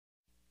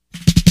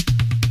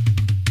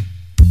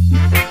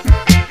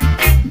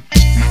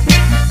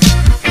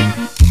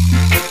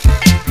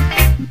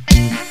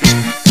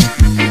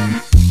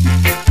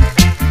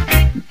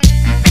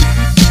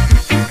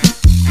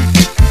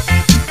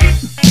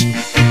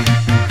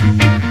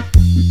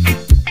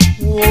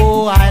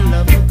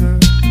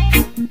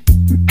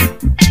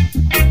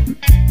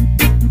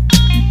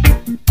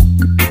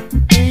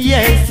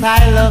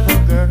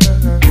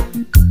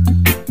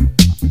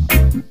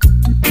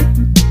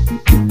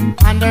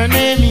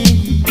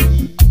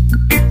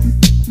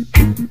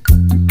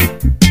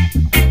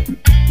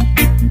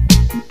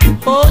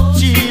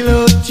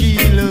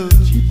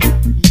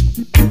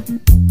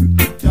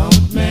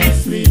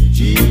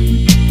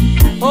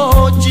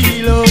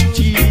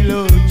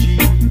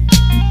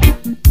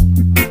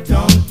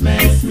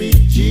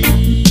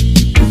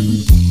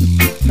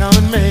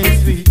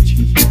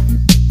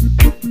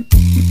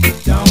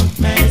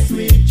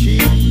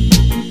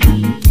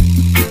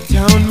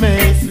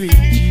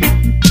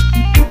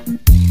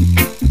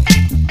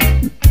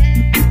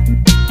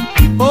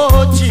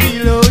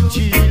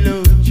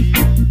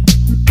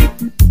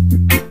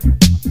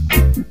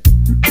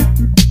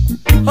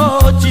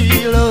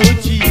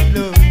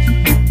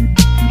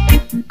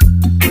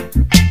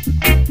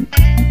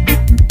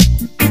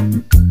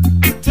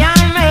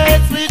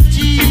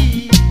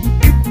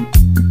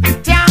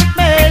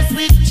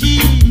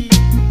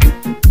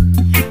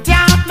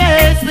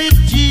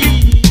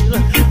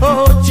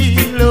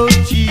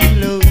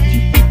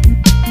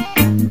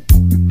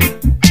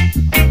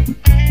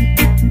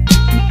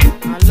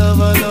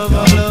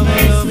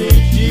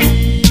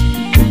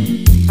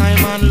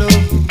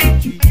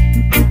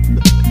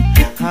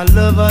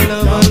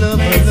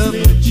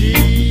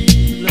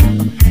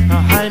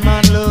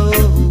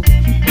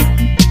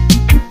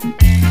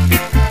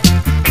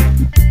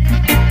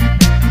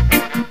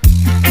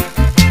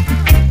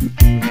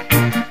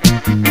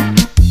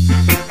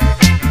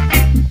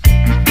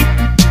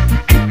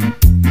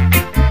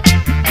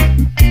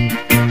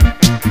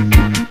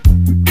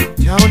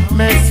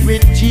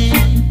G,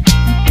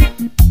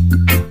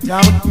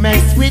 don't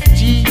mess with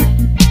G.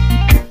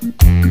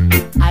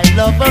 I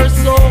love her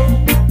so,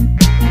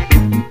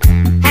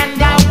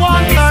 and I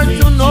want her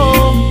to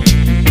know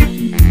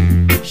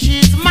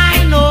she's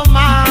mine, oh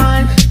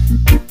mine.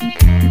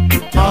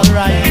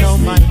 Alright now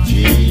my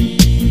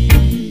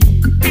G,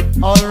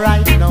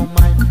 alright now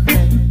my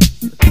friend,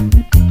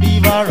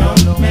 leave her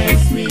alone.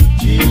 Mess with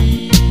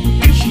G,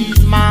 she's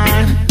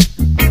mine.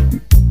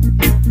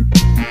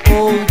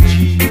 Oh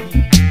G,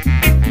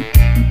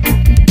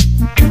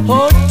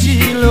 oh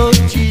G, oh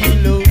G,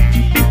 oh G,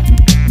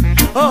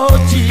 oh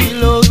G,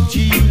 oh G,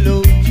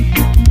 oh G.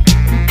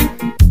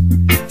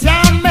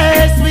 Don't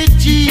mess with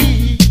G,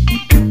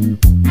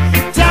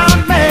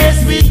 don't mess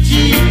with G.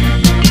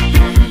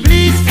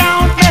 Please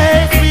don't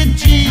mess with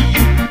G.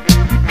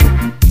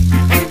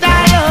 And I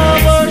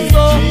love her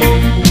so,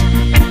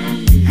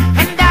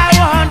 and I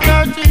want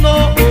her to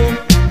know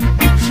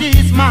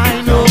she's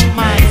mine, oh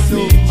my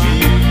soul.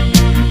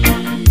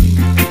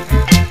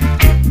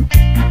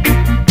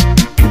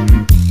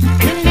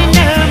 In the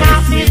name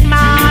of His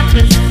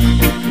Majesty,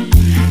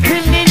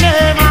 in the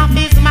name of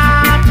His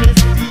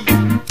Majesty,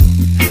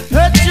 a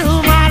true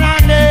mother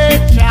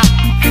nature,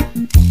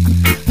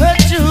 a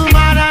true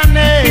mother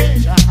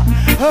nature.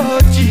 Oh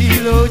G,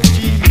 oh G,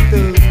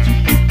 oh G.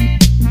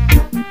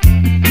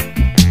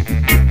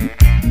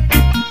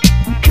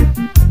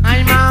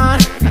 I'm on,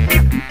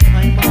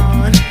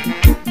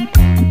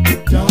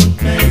 don't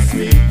mess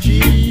with G.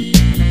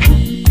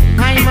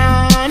 I'm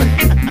on,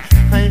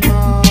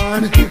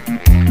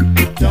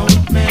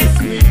 don't mess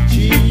with G.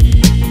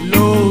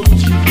 Low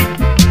G,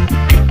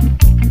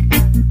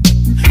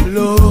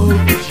 low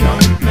G,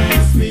 don't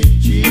mess with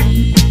G.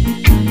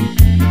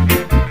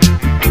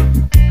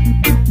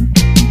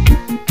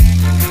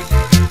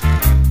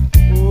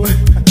 Oh.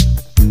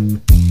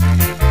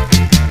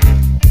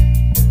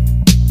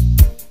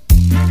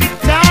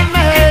 Don't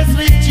mess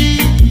with G,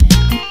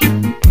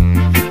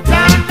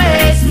 don't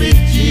mess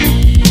with G,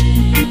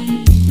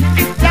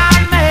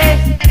 don't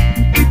mess.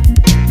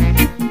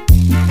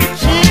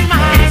 She's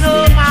mine,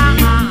 oh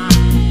mama,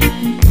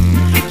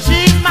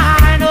 she's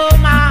mine, oh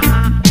mama.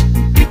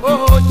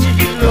 Oh G,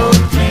 oh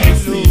G,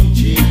 oh G.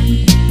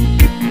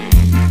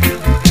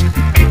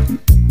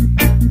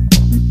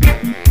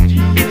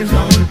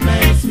 Don't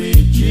mess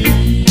with G.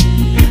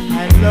 I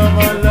love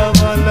her, love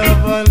her,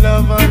 love her,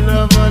 love her,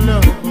 love her,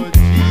 love her. G,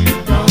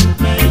 don't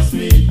mess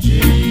with G.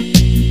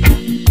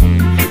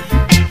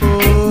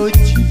 Oh G,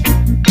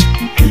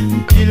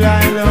 G, I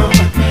love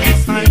her.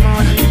 I'm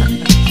on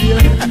G,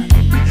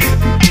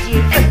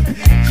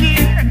 G.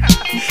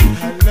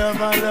 I love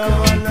her, love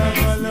her, love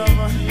her, love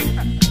her.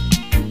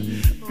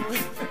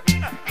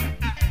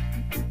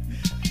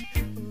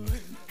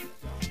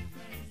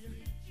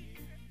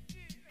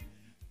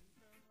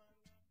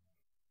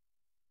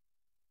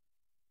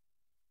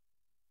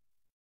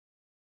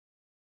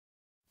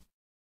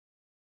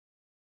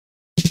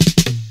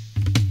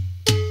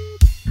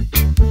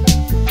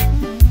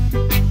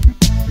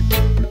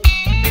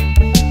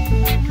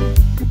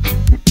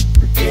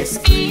 Yes,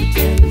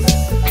 greetings.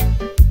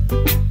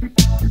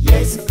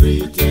 Yes,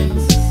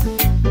 greetings.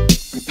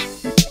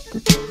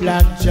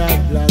 Black Jaw,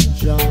 Black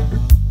Jaw.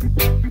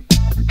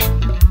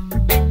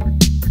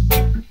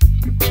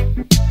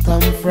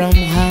 Come from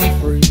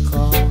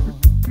Africa.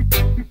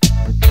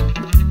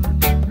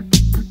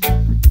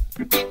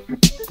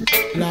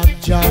 Black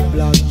Jaw,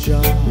 Black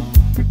Jaw.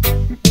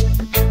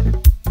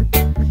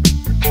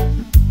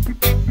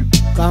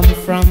 Come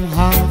from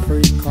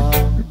Africa.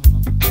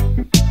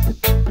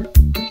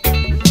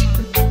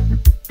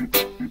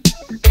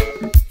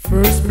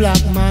 First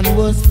black man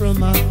was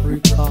from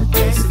Africa.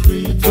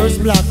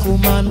 First black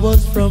woman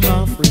was from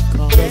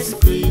Africa. Yes,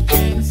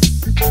 greetings.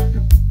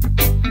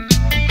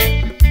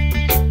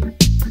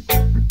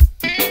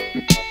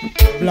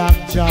 Black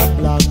Jaw,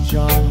 Black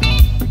Jaw.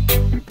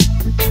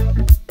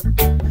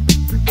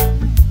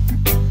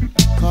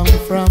 Come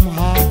from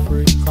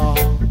Africa.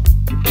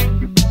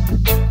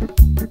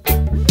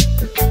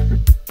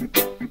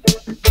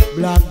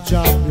 Black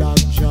Jaw, Black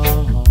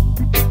Jaw.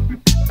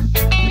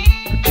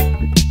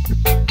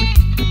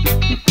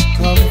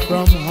 Come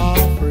from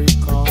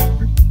Africa.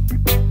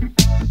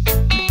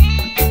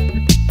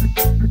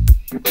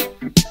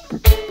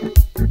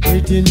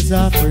 Greetings,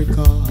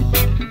 Africa.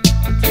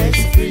 Yes,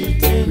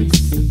 greetings.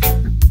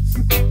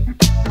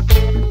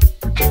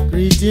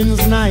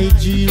 Greetings,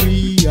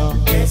 Nigeria.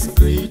 Yes,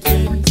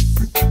 greetings.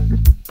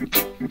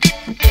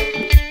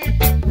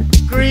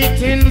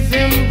 Greetings,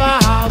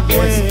 Zimbabwe.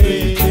 Yes,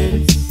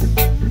 greetings.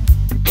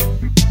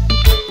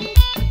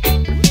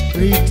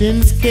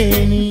 Greetings,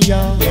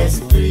 Kenya. Yes,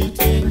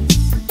 greetings.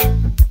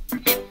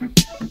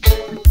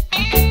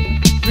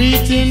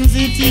 Greetings,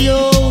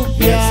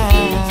 Ethiopia.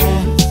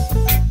 Yes,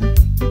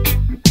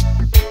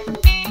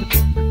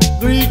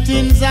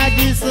 greetings,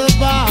 Addis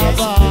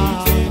Ababa.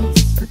 Yes,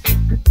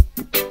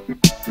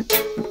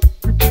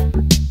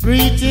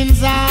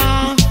 greetings,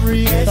 Africa.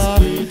 Yes,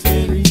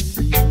 greetings.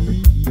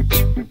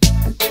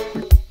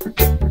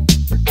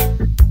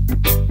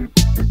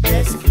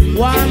 Yes,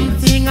 One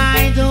thing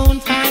I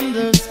don't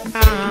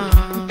understand,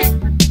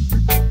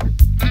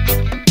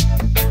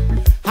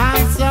 how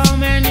so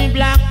many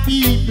black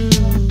people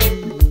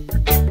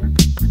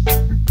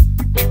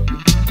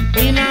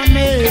in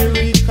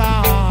America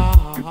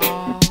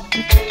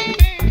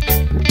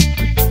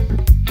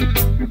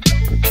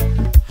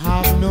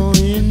have no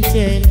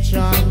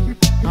intention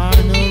or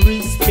no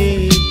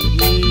respect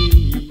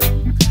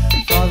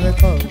for the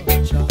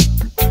culture.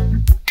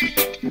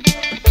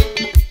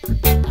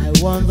 I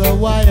wonder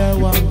why, I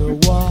wonder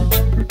why.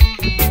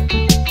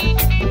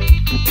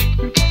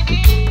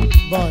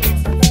 But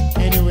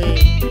anyway,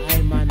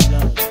 I'm on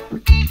love.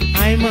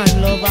 I'm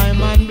on love,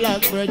 I'm on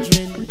black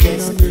brethren.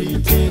 Yes,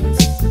 greetings.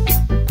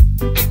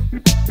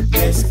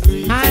 Yes,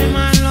 greetings. I'm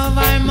on love,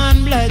 I'm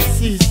on black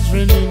sister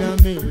in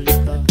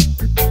America.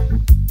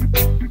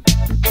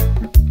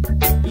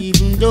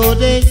 Even though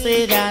they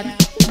say that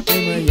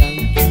I'm a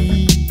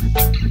Yankee,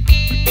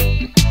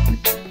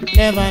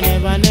 never,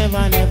 never,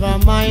 never, never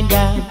mind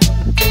that.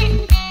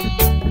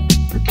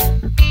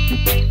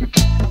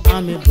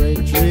 I'm a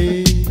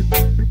brethren.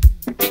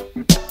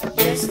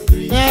 Yes,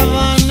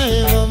 never,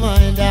 never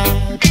mind that.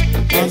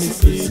 I'm a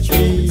sister.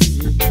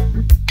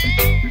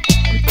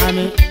 I'm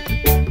a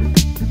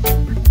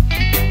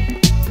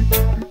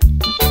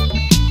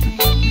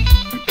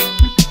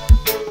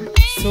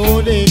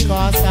so they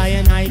call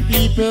cyanide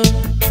people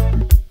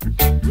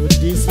to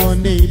this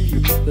one day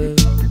people.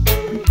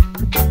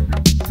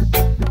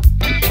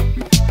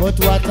 But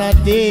what a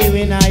day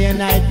when I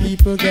and I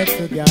people get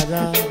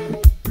together,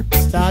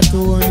 start to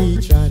own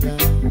each other.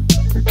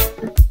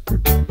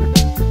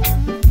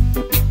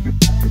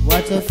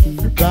 What a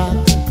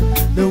feedback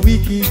the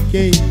wicked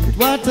gave.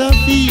 What a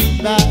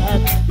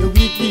feedback the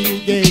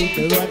wicked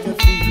gave. What a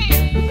feedback.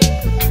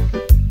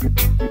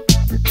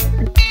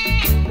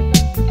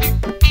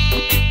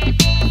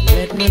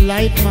 Let me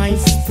light my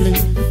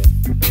split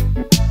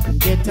and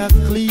get a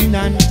clean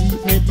and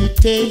deep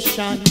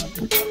meditation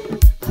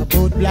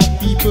about black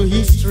people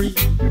history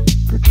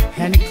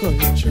and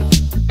culture.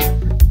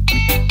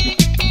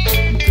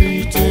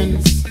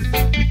 Greetings,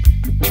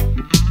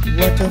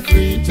 what a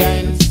free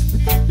chance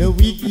the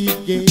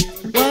wicked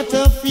gave. What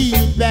a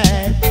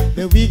feedback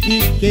the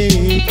wicked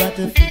gave. What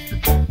a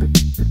feedback.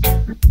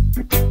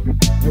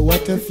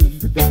 What a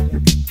feedback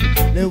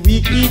the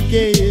wicked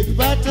gave.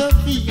 What a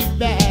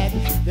feedback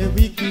the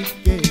wicked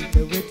gave.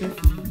 What a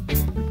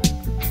feedback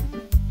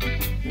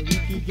the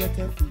wicked get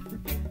a feedback.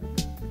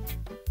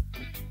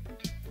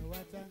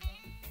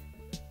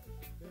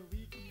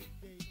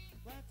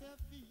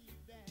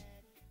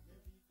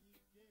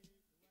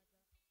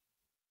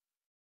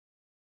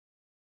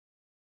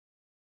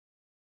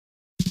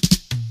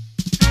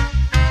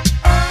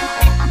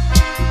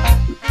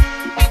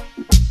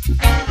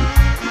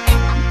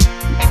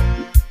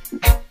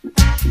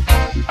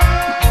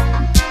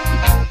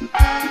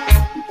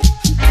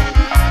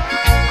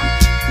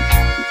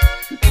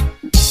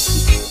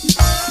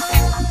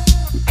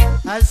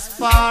 As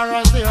far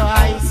as your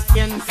eyes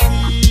can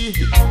see,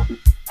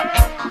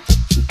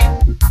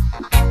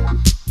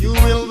 you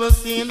will be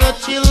seeing the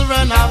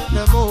children of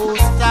the Most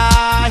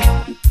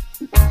High.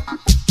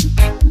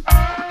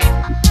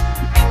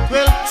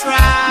 12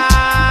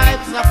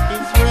 tribes of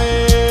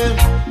Israel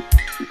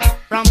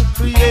from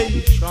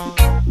creation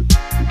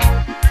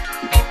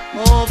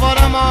over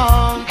the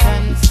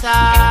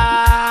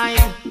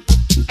mountainside,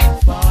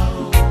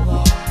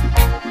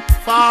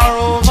 far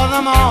over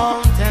the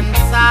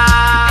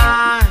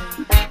mountainside.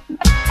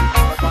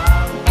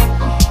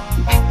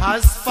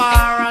 As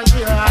far as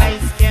your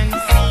eyes can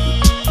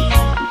see,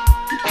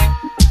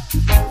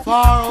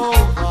 far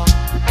over.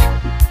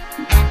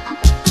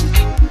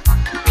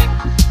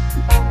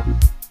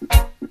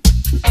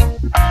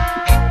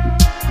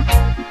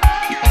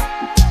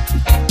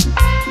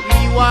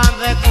 We want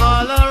the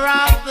color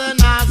of the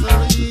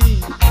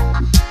Nazarene,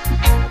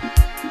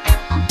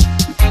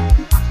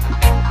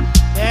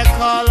 the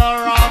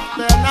color of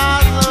the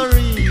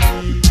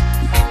Nazarene.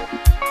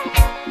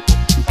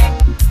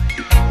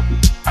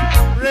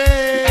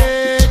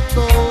 Red,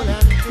 gold,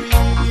 and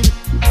green.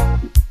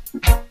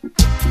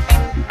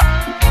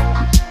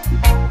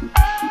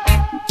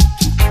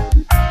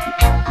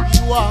 We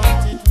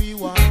want it, we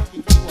want it,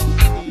 we want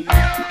it.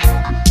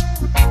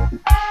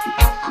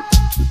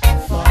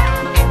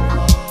 Far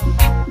over,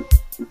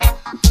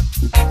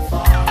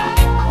 far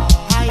over.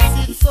 I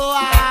sit so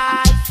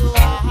high, so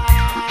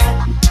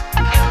high.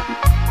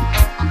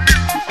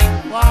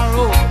 Far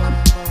over the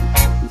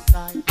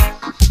mountainside,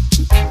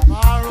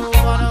 far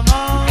over the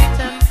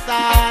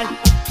mountainside,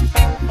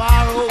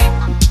 far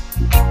over.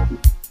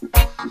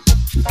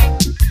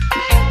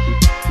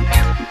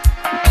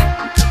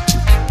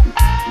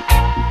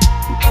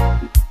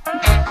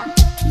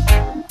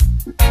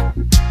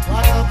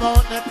 What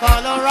about the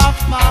color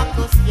of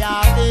Marcus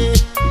Garvey?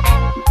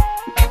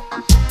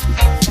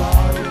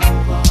 Far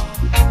over,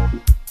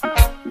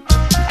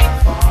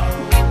 far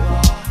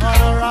over.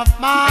 Color of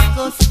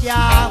Marcus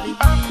Garvey.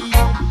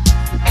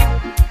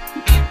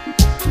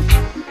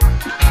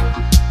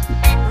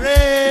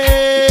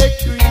 Red,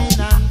 green,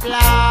 and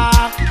black.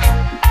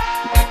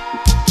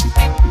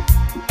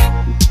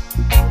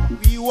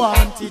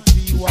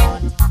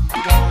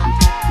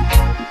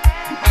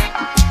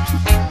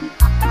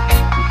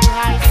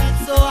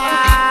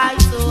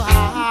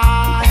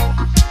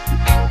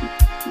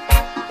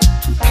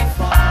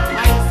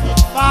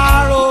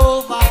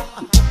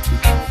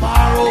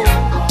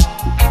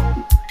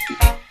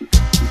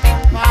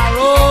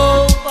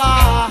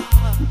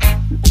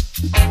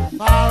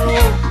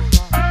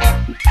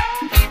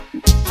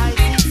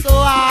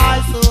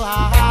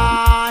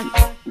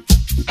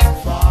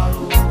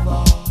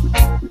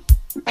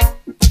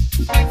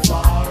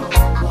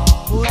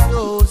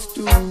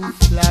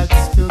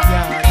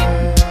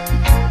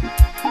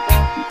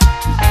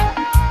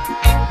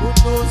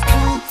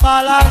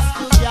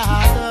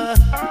 backyard.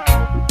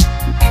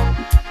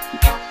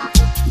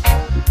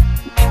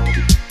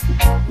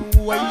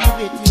 Wave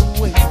it, you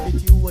wave it,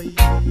 you wave it.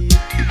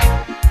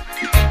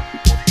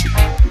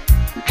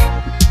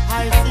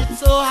 I sit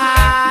so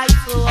high,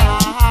 so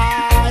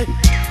high.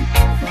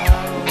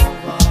 Far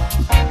over,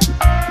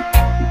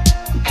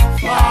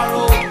 far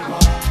over.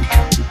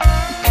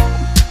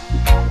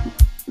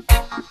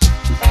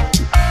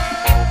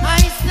 I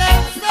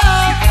step so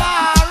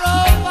far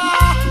over.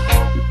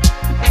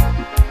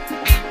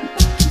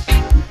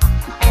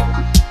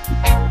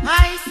 I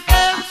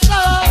step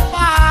so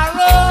far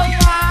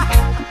over.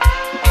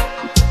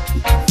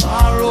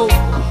 Far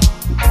over,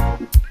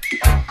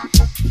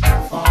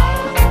 far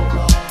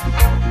over.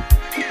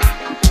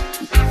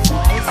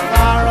 As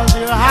far as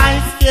your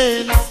eyes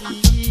can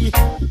see,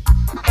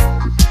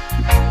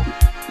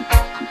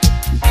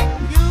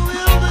 you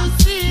will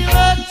see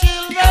the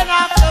children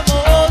of the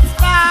Most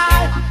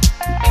High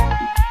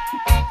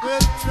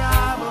will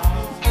travel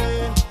this way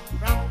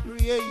from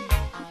creation.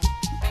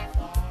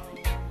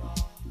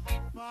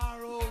 Far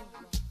over, far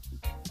over,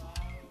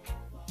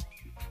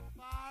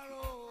 far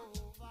over,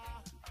 far over.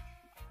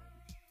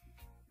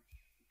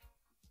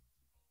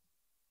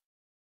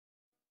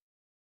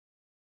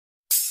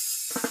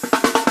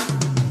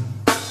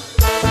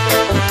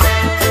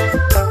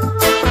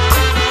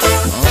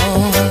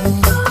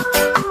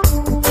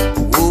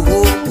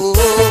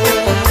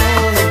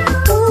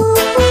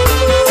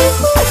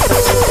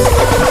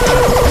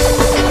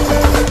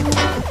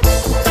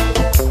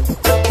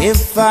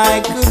 If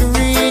I could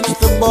reach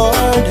the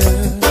border,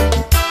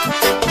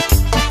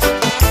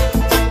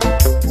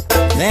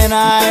 then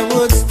I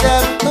would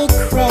step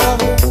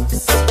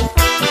across.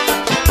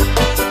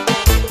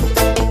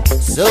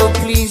 So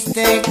please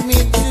take me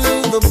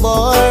to the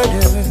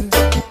border.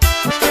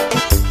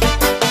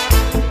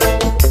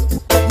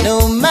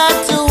 No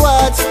matter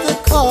what's the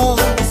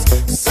cost,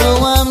 so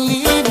I'm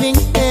leaving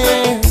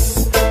here.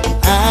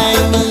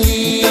 I'm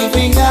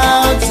leaving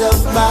out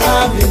of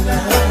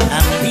Babylon.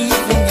 I'm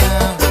leaving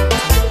out.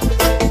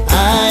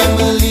 I'm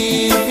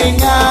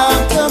leaving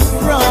out of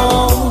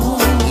Rome.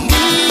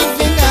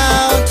 Leaving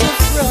out of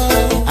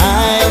Rome.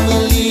 I'm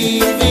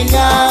leaving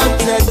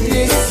out of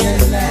this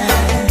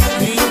land.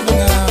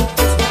 Leaving out.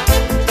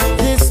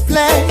 This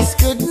place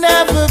could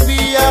never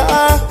be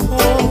our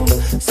home.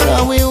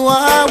 So we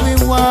want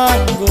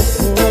go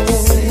home.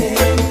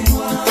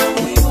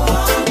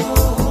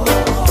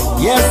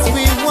 Yes,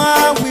 we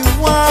want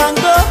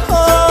go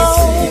home.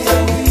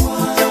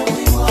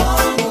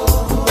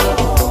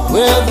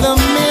 Where the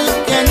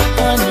milk and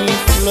honey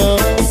flow.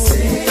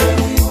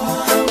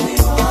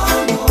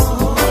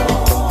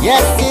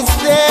 Yes, it's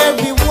there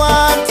we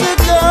want to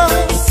go.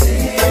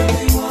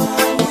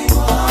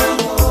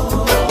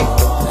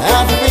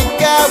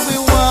 Africa, we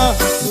want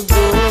to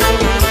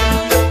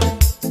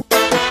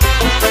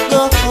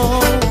go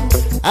home.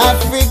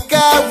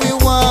 Africa, we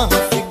want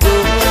to go.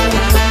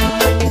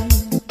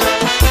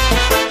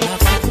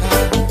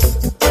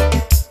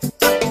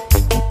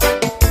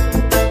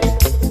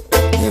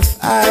 If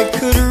I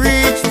could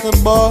reach the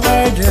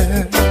border,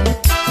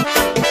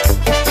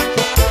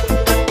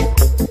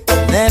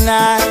 then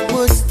I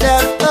would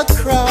step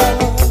across.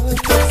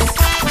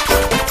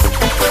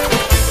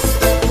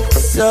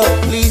 So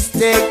please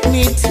take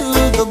me to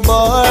the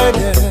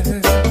border.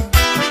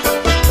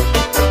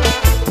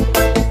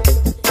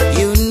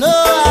 You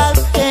know I'll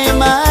pay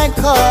my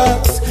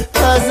cost,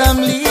 'cause I'm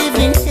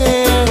leaving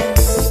here.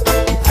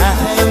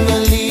 I'm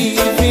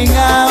leaving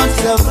out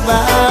of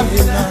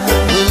Babylon.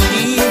 We're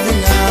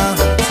leaving out.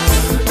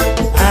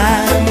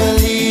 I'm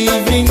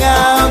leaving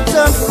out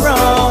of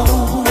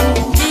Rome.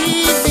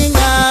 Leaving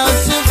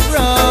out of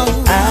Rome.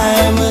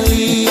 I'm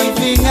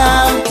leaving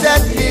out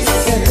of this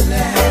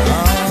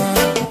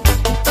land.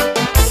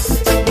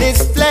 This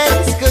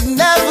place could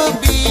never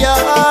be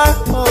our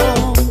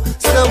home.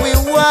 So we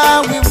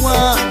want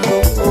go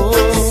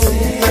home.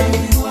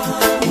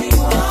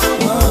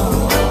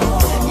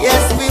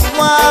 Yes, we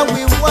want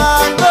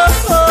go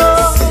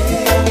home.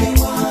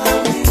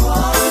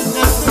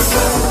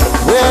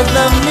 Where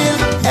the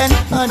milk and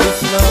honey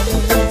flows.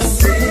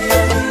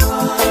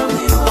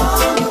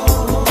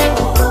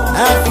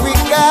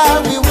 Africa,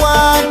 we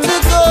want to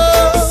go.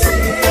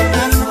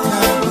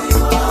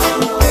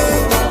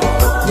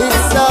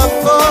 It's our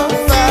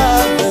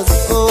forefathers'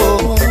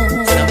 home.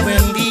 So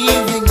we're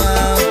leaving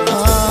out.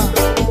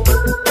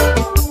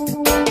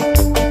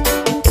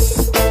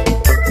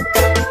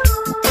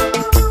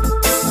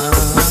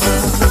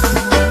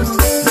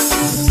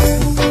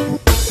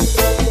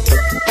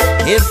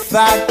 If I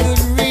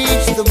could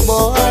reach the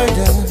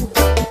border,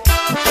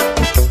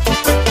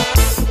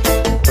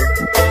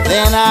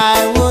 then I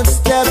would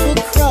step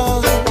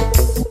across.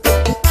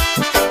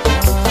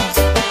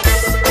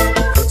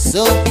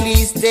 So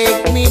please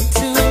take me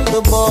to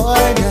the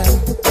border.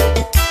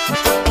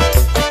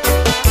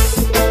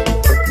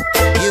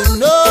 You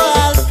know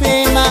I'll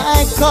pay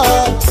my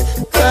cost,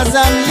 'cause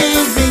I'm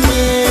leaving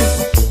here.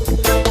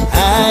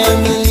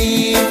 I'm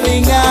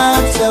leaving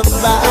out of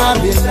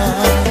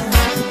Babylon.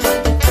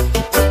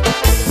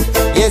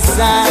 Yes,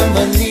 I'm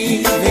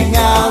leaving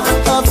out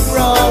of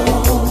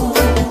Rome.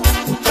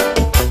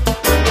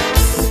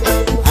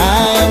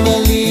 I'm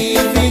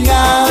leaving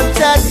out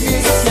of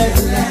distant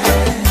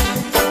land.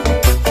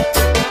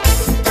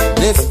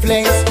 This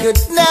place could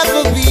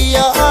never be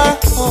our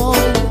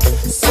home.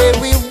 Say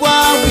we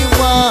want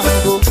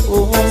go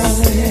home.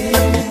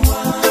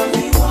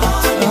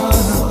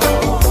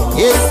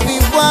 Yes, we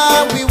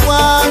want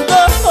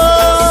go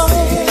home.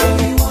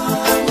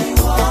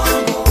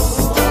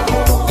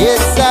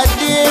 Yes, I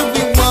did,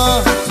 we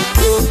want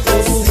to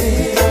go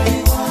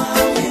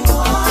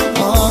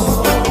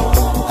home.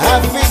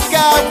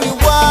 Africa, we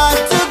want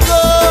to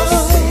go.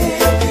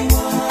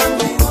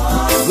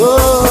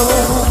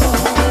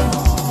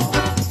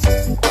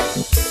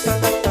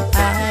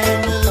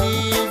 I'm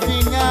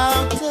leaving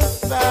out of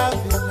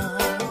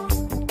Babylon.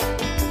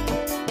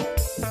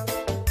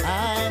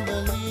 I'm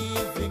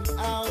leaving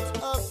out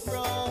of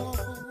Rome.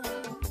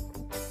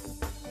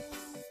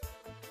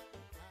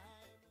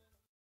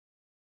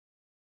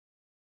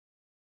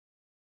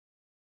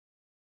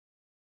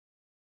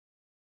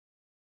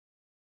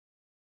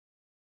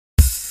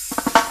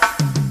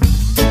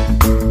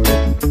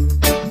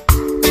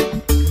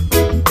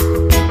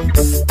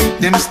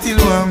 Them still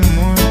want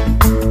more.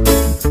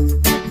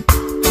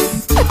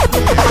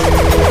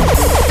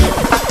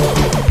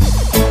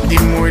 The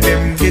more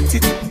them get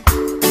it,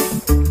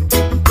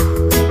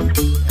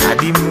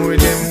 the more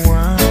them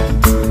want.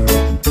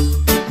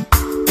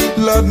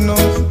 Lord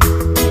knows.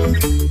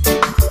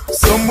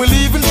 Some will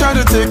even try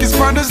to take his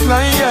father's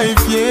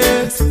life,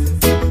 yes,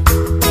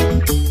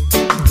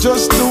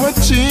 just to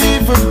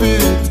achieve a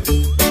bit.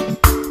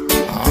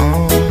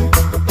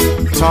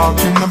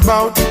 Talking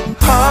about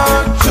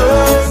hard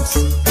drugs,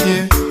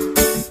 yeah.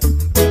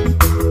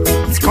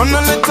 It's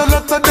gonna let a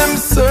lot of them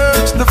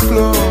search the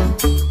floor.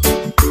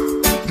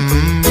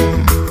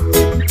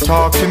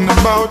 Talking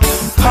about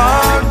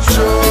hard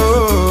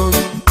drugs.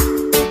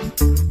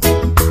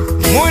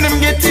 The more them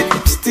get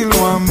it, still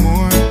want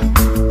more.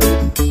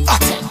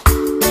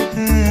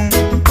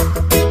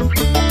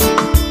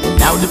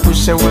 Now the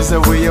pusher was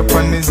away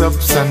upon his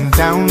ups and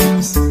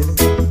downs,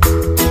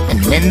 and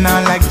men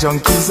are like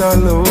junkies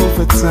all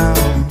over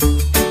town.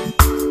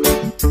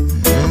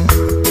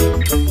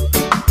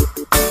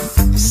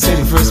 Say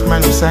the first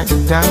man who sat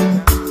it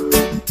down,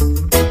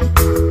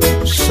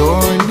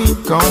 surely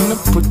gonna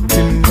put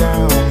him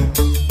down.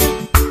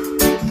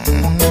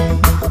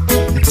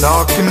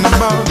 Talking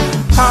about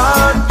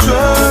hard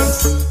drugs,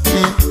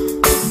 yeah.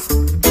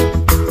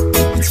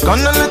 It's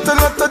gonna let a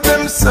lot of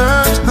them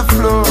search the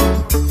floor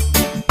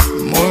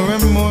more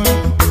and more.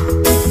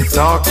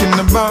 Talking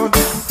about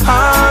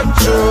hard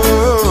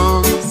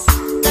drugs.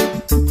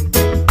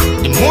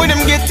 The more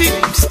them get it,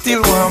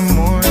 still want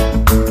more.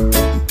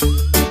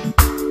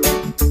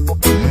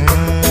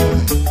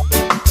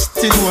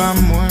 Still want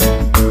more.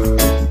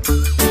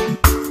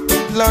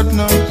 Lord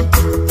knows.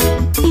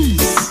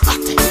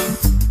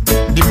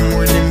 The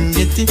more them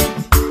get it,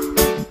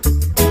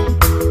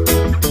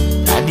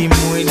 the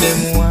more them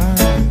want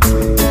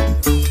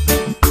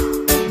it.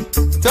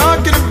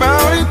 Talking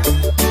about it.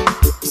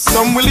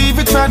 Some will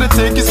even try to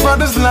take his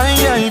father's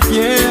life,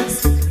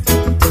 yes,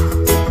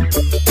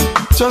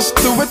 just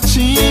to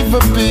achieve a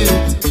bit.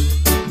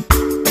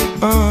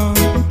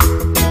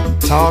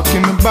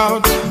 Talking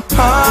about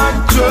hard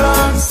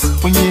drugs,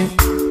 oh yeah.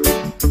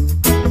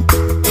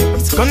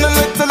 It's gonna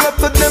let a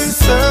lot of them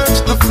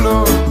search the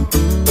floor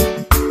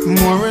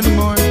more and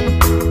more.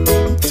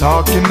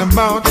 Talking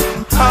about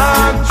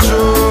hard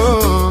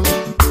drugs.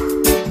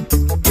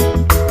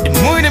 The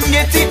more them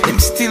get it, them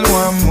still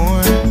want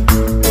more.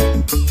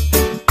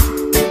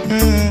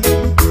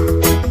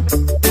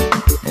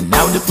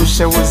 Now the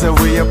pusher was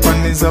away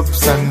upon his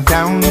ups and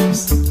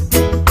downs,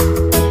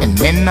 and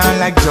men are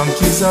like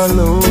junkies all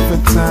over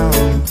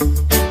town.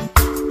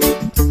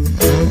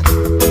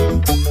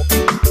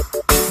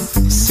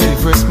 Say the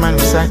first man who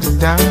sat it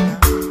down,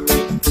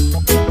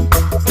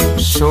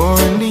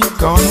 surely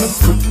gonna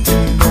put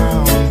him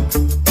down.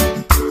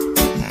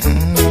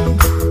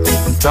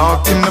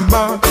 Talking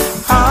about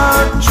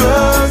hard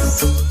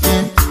drugs,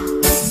 yeah.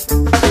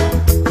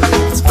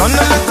 It's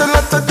gonna let a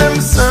lot of them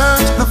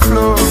search the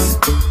floor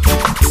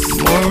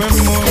more and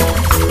more.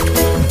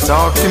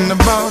 Talking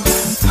about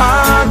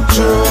hard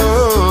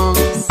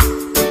drugs.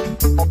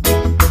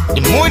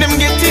 The more them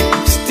get it,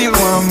 still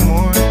want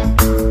more.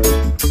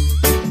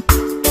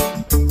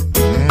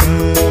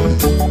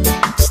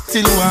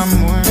 Still want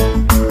more.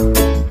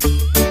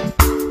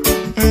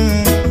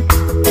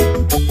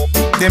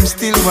 Them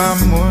still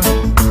want more.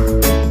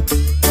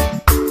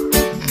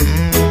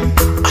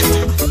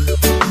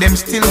 Them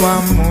still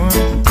want more.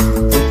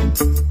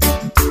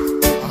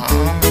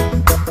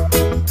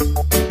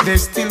 They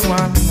still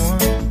want more.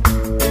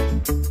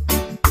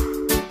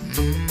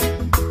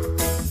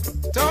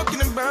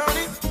 Talking about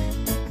it.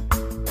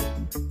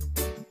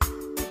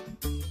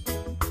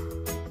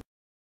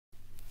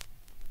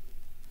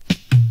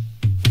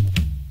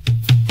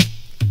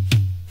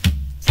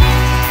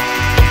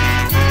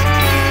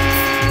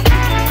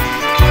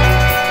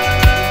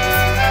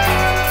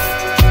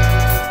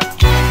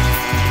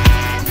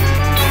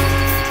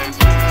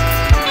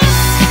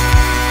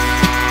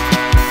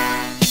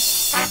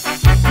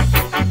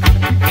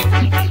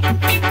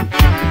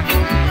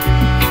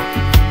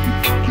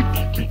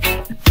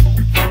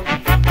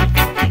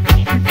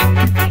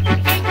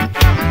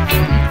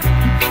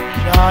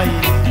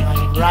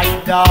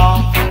 rider.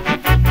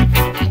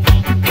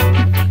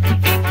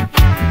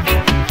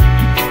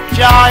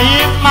 Jah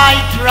is my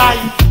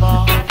driver.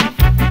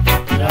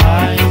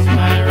 Jah is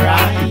my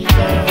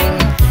rider.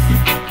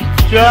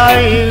 Jah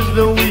is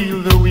the wheel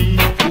who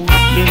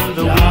spin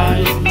the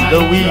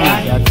wheel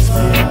that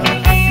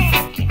spins.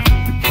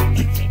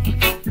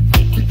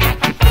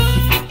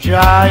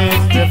 Jah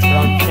is the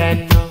front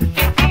end.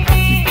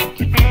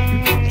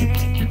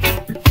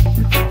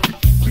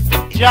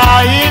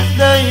 Jah is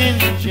the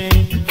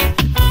engine.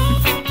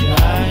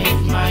 Jah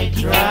is my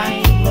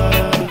driver.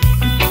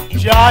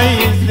 Jah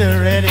is the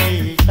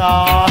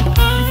radiator.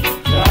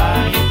 Jah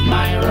is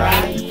my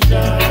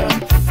rider.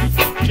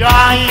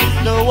 Jah is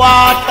the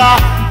water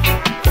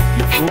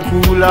who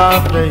cool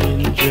off the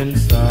engine,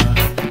 sir.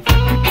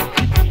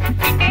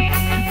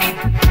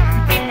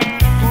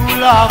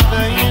 Cool off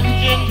the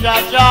engine,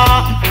 Jah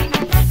Jah.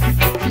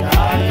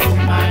 Jah is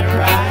my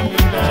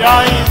rider.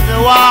 Jah is the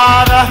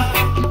water.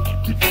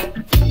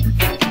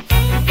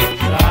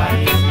 Jah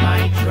is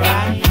my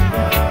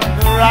driver.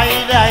 The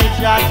rider is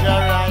Jah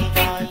Jah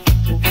rider.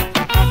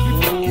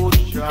 Oh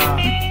Jah.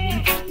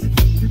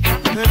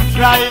 The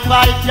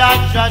driver is Jah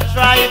Jah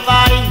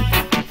driver.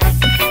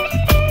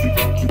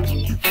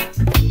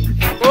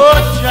 Oh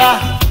Jah.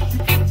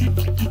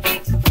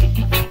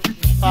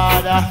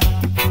 Father.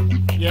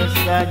 Yes,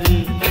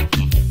 Daddy.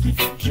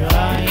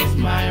 Jah is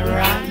my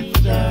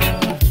rider.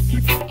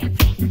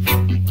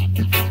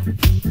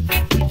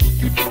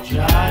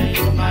 Jah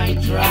is my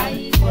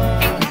driver.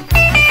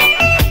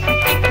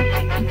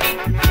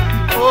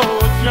 Oh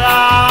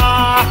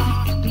Jah.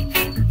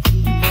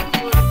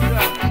 Oh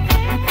Jah.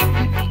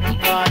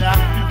 Father.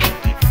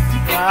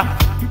 Jah.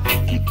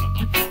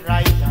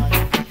 Rider.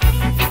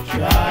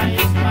 Jah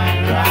is my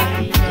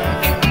rider.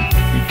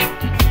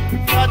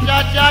 Jah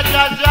Jah Jah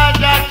Jah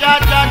Jah Jah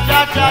Jah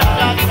Jah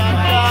Jah.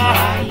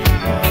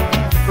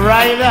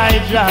 Rider,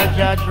 Jah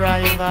Jah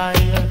driver.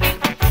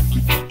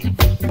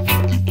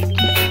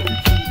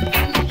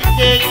 It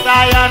takes I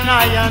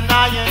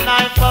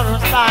for a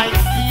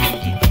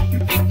sightseeing.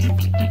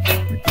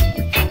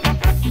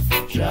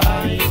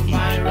 Jah is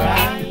my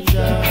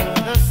rider.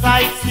 The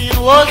sightseeing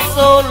was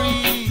so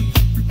real.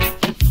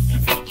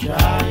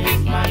 Jah is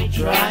my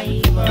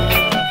driver.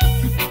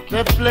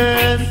 The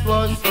place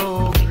was so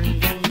green.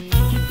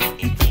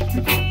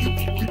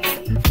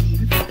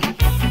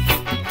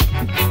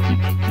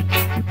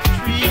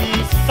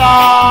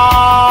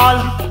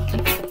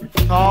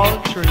 Tall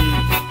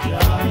trees.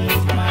 Jah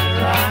is my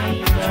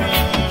rider.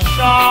 Trees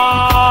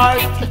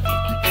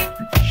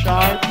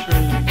short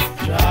trees.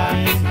 Jah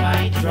is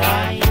my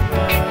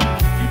driver.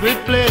 We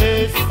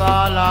place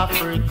called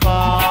Africa.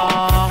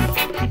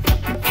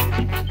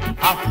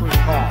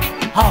 Africa.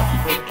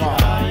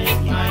 Jah is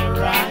my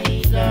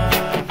rider.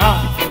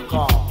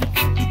 Africa.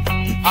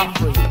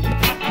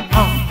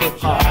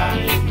 Jah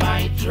is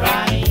my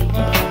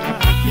driver.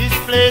 This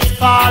place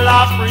called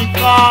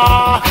Africa.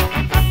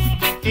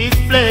 This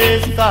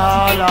place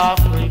called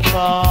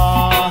Africa.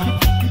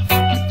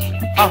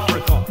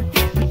 Africa.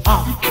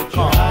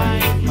 Jah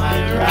is my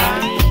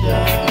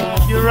rider.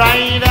 You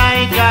rider,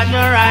 Jah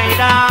Jah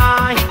rider.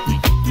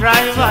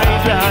 Driver,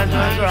 Jah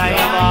Jah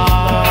driver.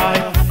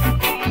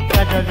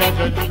 Jah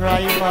Jah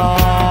driver.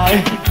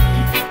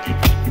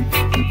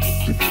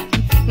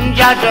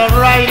 Jah Jah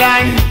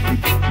rider.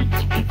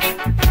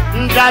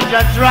 Jah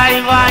Jah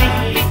driver.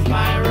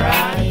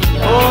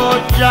 Oh,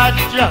 Jah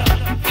Jah.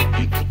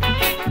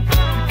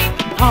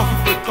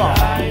 Africa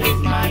is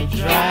my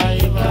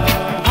driver.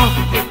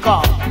 Africa.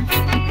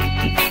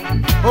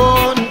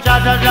 Oh, Jah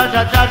Jah Jah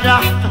Jah Jah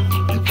Jah.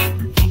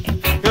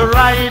 The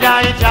rider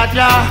is Jah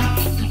Jah.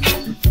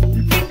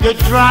 The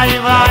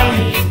driver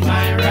is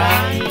my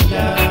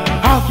rider.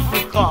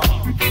 Africa.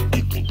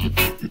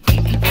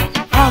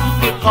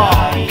 Africa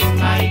is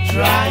my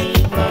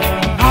driver.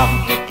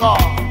 Africa.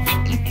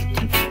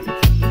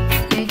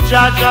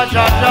 Jah Jah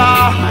Jah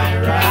Jah. My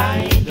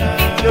rider.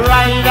 The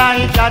rider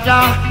is Jah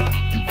Jah.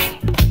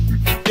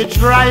 The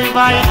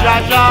driver is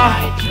Jah Jah.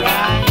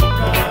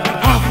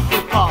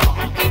 Africa.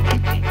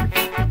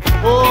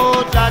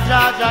 Oh, Jah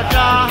Jah Jah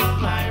Jah.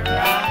 My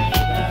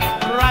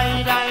rider.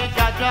 Rider is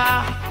Jah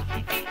Jah.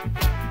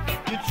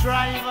 The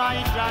driver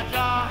is Jah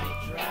Jah.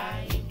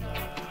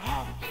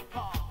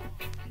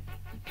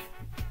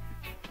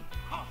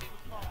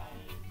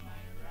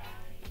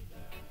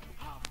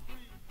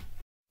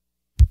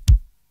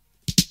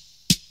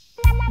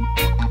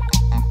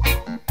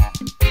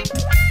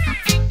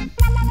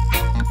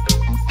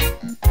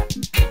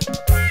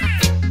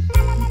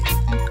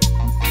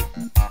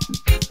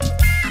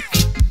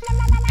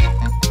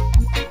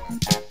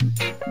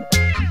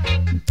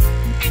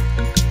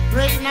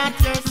 Break not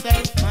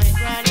yourself, my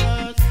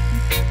brothers.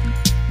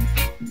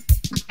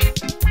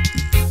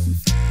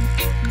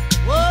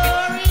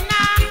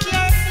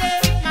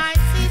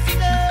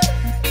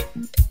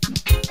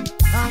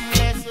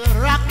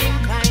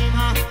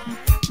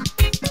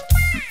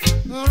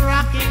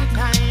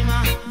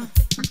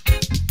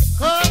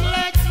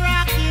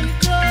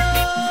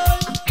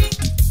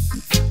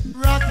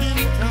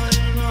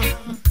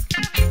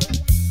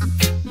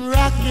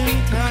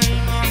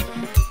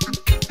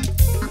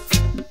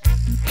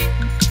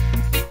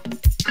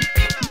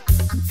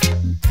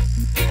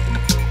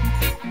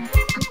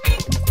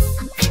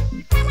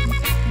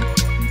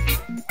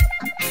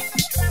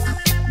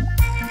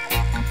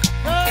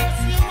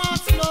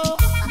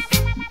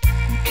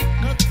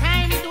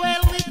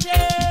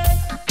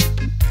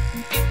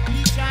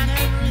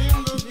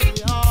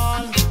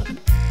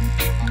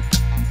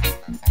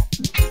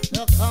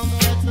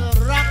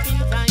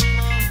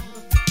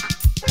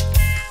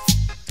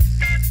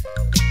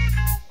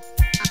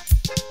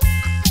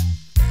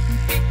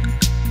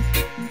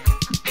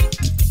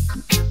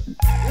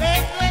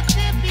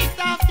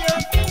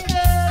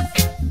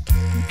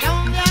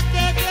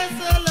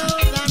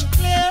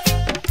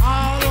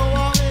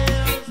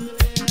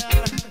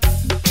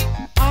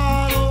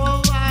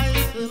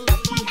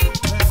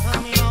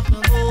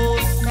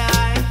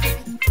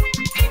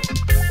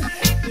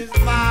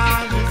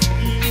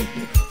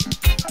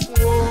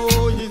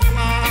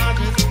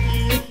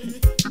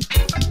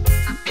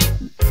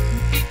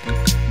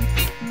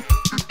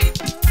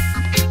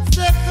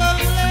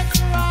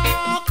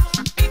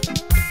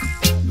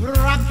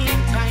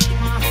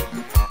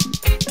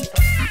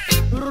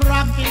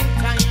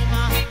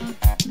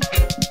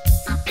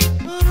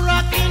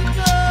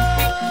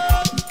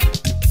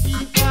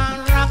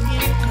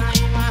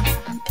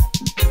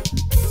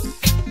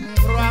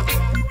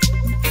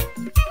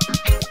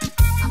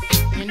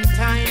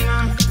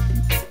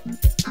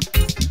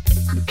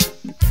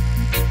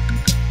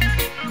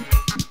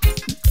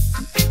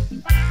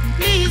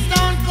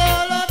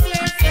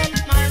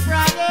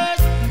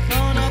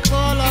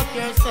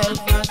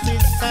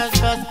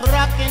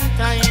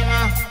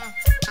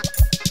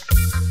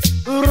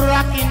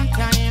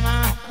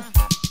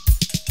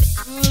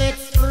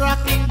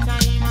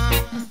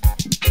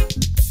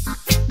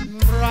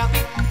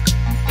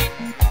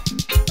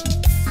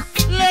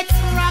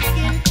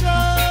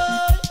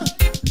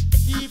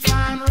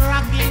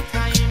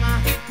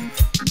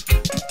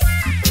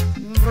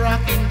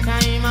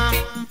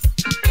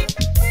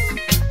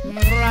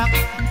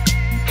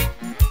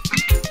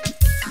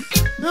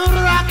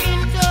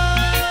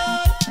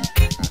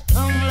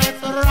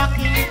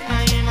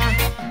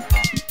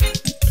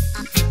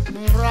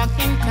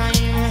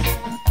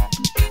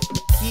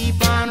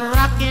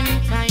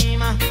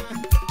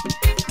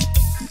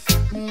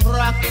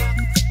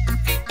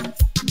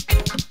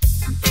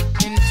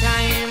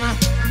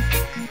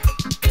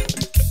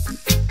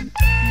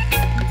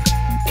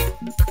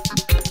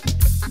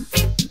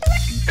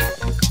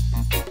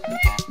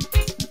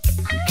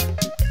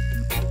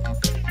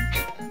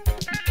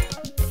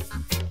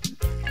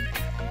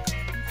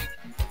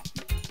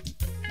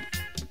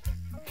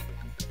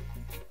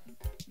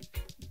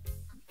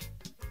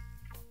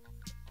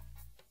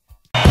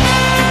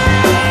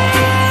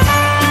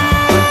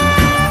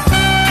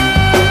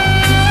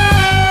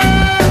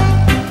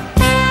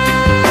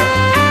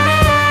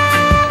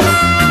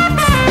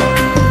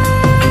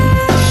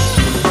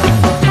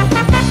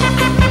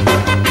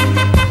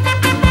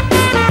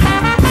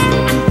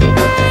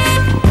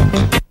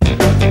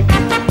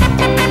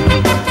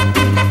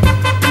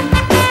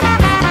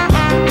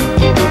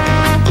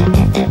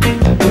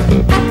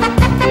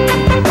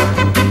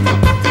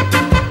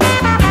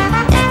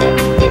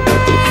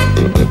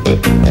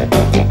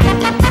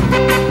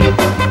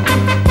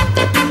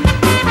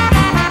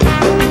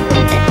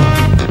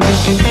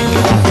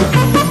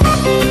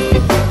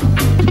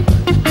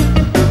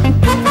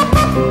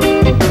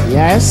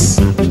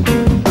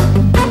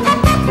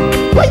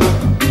 Wait.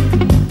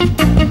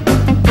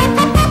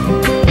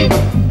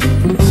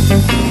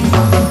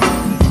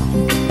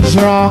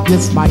 Drug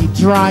is my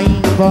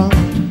driver.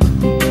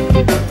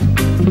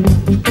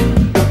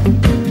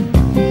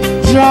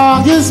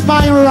 Drug is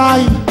my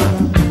rider.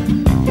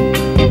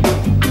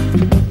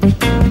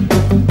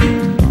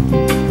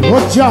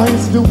 What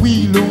drives the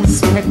wheel who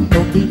spend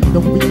the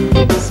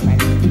wheel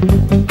spend.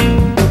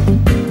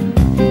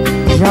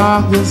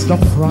 Drug is the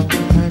front end.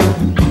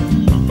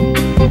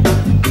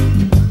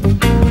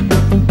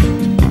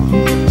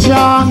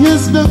 Drug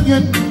is the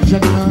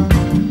engine.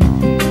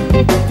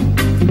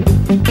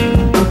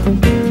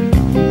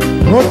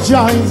 What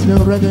drives the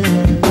reggae?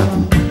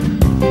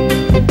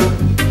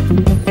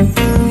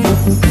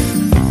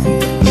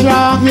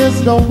 Drug is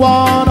the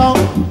water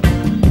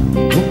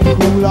who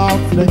cool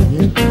off the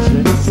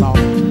engine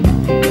sound.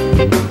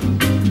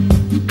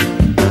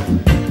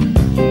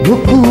 Who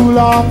cool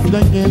off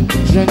the engine,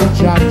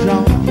 Jaja.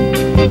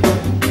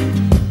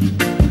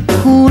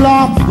 Cool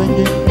off the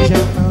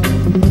engine.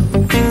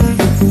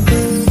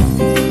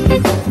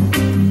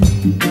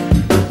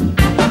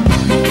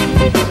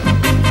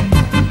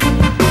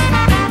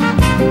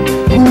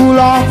 Cool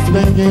off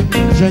the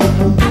engine.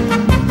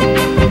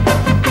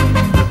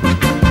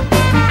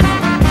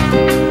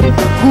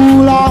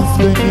 Cool off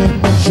the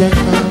engine.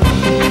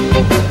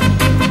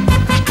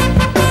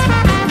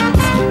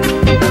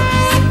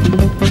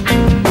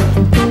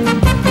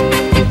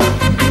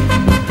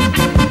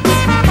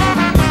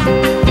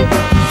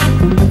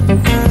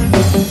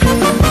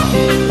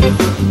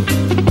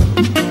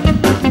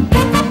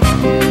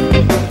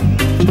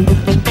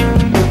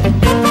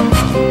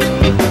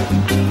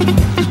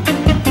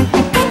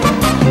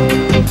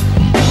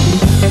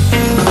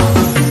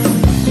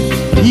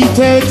 He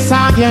takes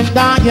and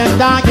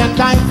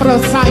die for a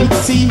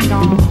sightseeing.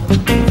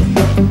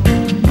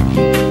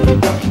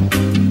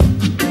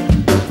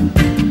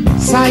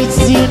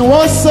 Sightseeing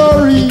was so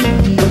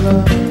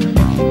real.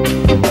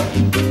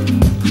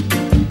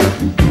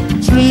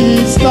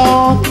 Trees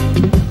tall,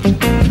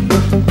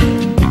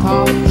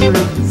 tall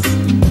trees.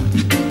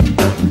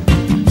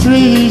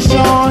 Trees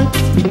short,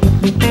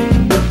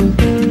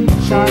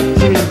 short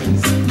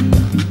trees.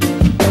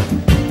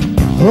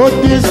 Oh,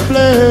 this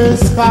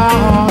place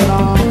called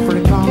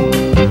Africa.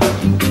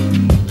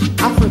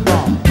 Africa,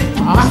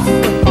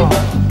 Africa,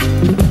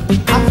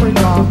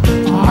 Africa,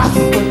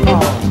 Africa,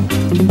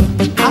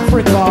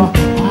 Africa,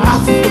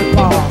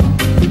 Africa.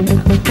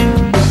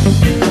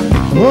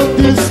 Oh,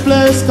 this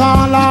place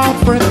called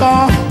Africa.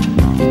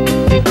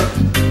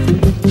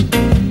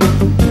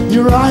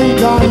 You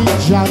ride on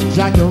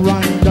Jaja, you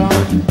ride on.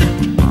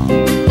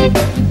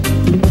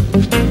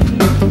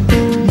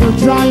 You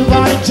drive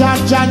on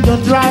Jaja, you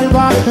drive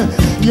on,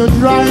 you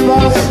drive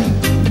on.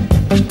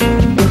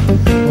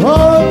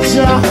 Oh,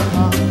 Jaja,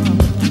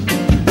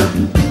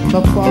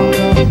 the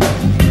Father,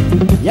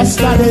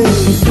 yesterday.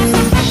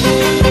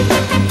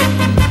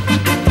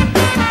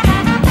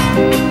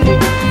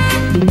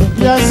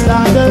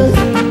 Yesterday,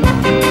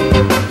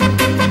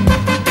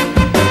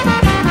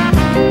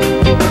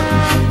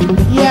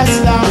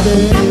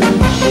 yesterday,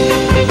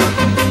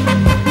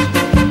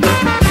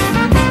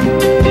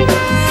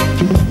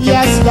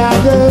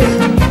 yesterday,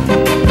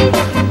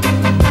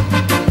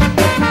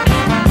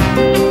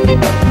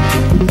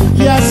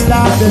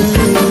 yesterday.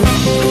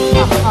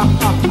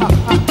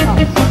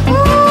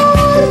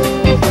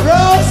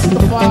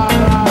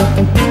 Rastafari.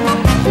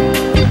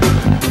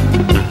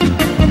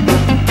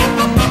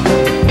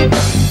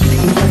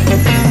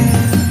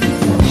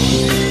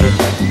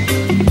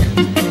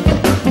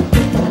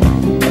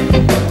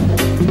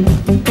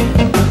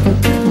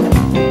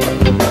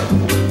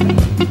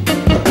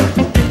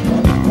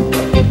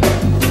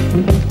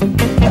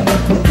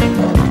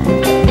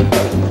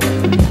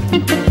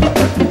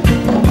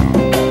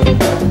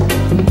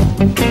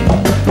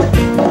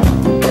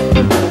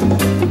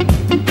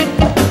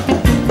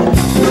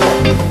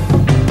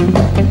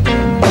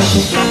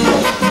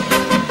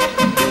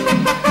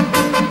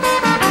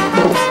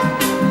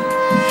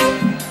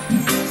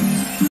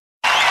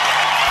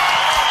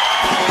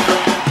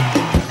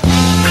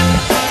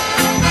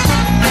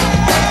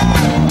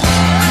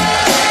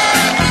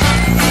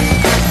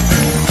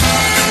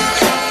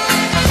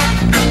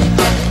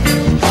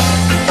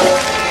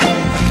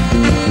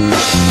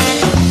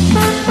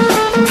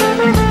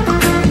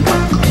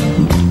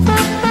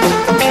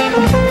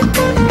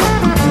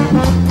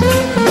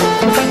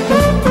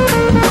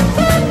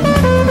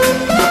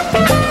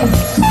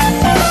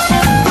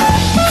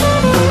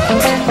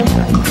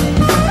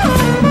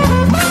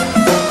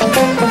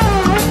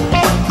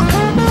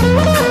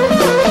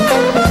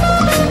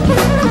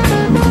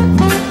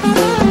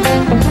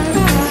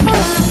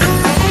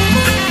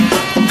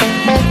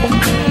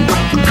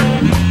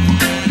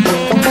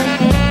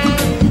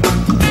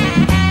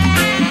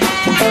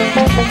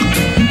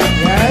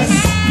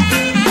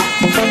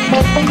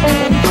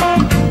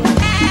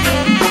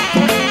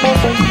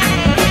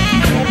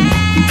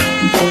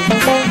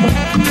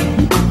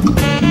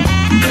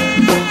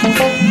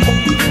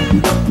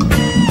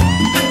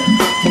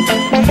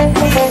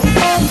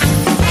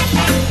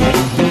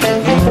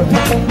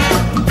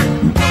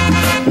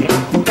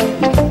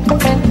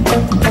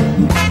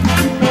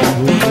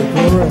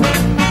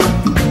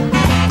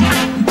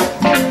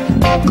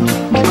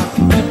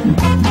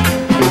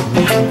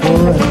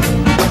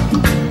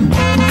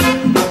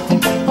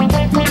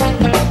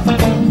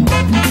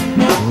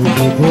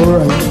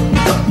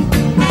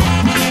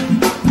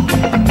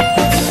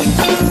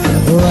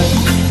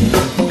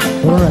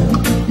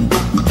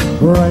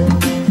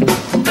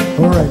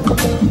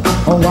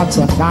 what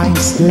a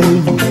nice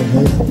day.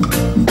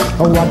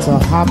 Oh, what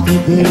a happy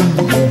day.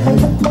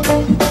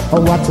 Oh,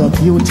 what a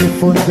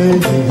beautiful day.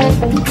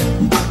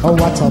 Oh,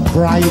 what a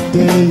bright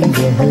day.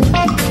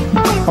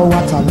 Oh,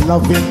 what a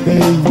loving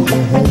day.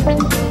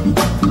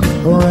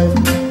 Alright,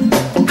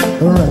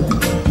 alright,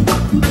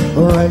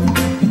 alright,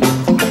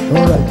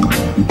 alright.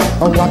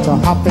 Oh, what a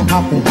happy,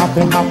 happy,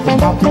 happy, happy,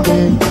 happy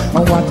day.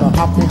 Oh, what a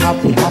happy,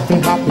 happy, happy,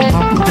 happy,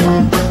 happy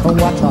day. Oh,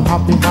 what a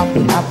happy,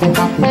 happy, happy,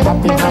 happy,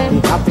 happy, happy,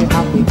 happy,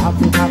 happy,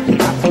 happy, happy,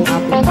 happy,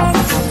 happy,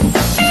 happy.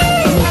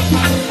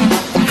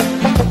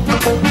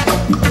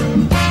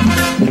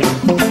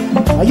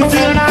 Are you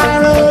feeling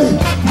alright?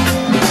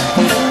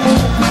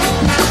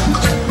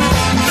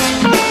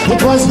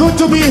 It was good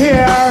to be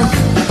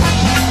here.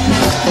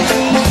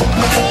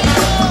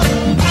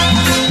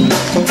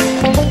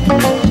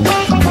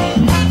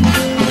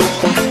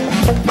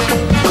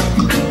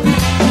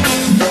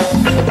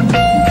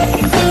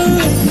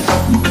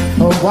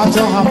 Oh, what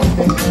a happy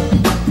day.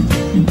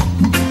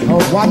 Oh,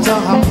 what a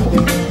happy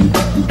day.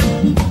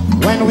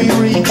 When we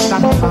reach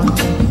that point,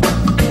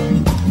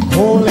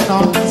 holding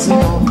on to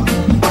on,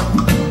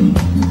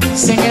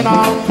 singing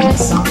our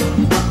peace song,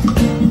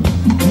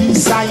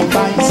 side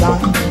by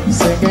side,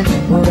 singing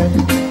hooray,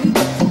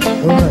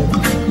 hooray,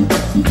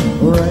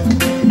 hooray,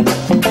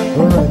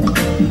 hooray.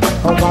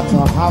 Oh, what a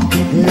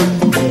happy day.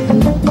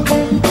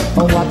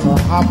 Oh, what a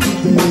happy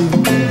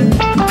day.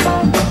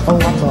 Oh,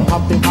 what a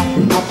happy,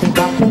 happy, happy,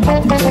 happy,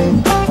 happy day.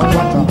 Oh,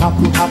 what a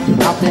happy, happy,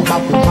 happy,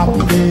 happy,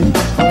 happy day.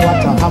 Oh,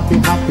 what a happy,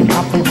 happy,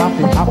 happy,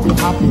 happy, happy,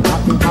 happy, happy,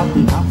 happy,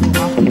 happy,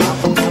 happy,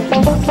 happy,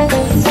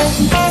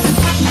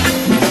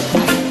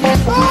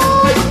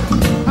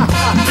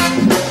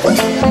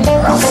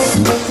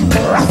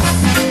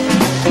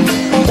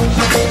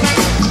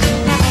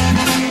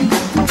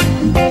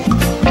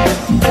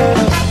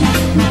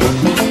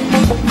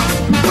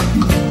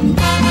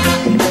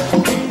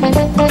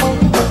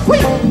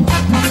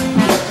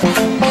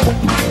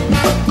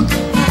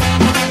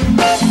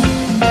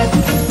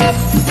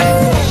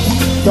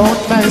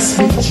 Don't mess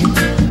with G.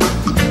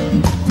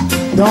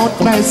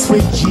 Don't mess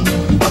with G.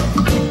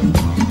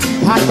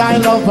 And I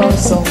love her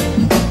so.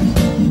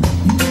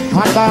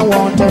 And I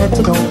want her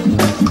to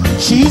know.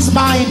 She's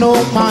mine,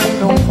 oh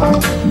mine, oh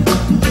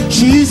mine.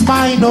 She's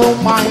mine, oh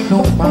mine,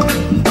 oh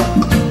mine.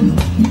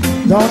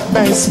 Don't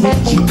mess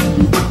with G.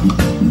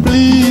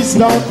 Please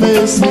don't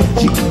mess with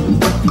G.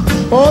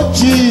 Oh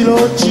G,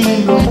 oh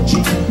G, oh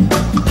G.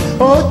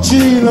 Oh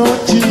G,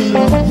 oh G,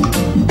 oh G.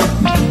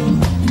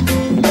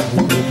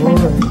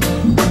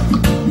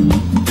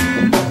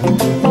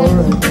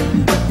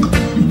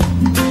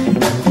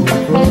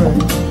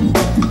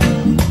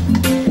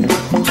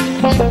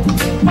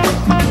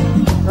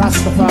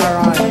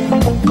 Rastafari.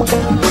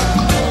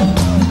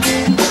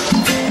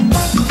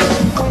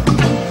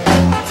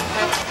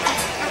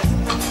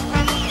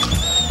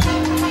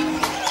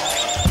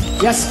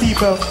 Yes,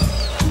 people,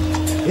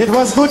 it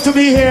was good to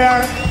be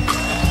here.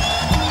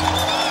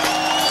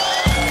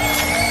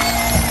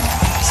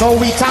 So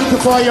we thank you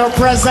for your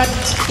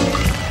presence.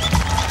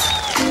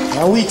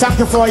 We thank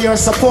you for your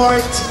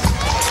support.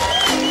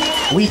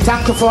 We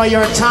thank you for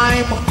your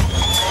time.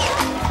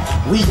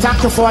 We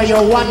thank you for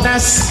your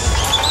oneness.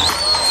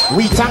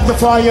 We thank you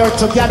for your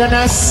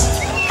togetherness.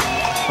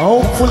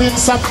 Hopefully in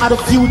some other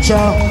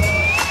future,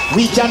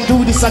 we can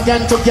do this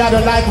again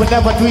together like we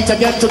never do it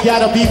again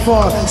together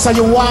before. So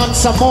you want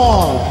some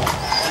more?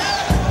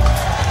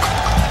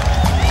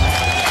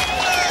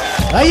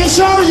 Are you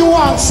sure you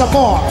want some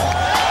more?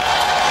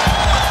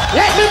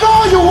 Let me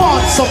know you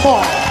want some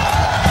more.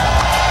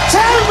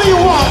 Tell me you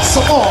want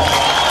some more.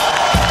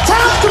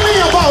 Talk to me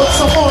about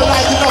some more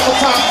like you never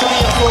talked to me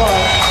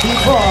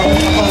before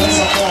about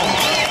some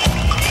more.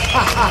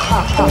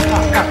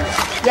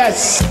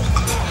 Yes.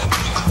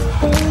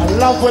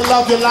 I will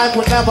love you like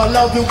we never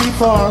loved you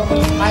before.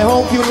 I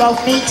hope you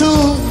love me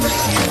too.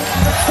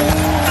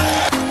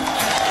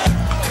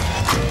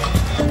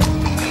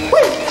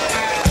 Woo.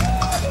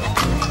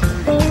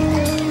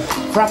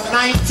 From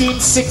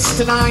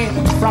 1969,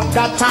 from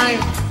that time,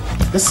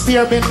 the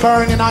spear been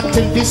burning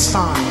until this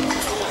time.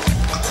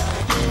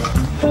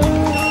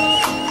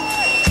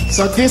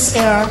 So this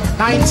year,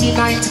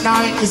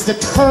 1999, is the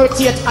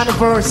 30th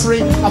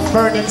anniversary of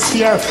Burning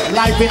Spear,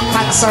 live in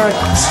concert,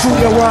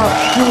 studio work,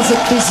 music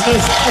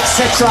business,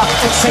 etc.,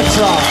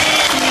 etc.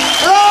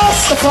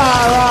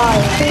 Rastafari!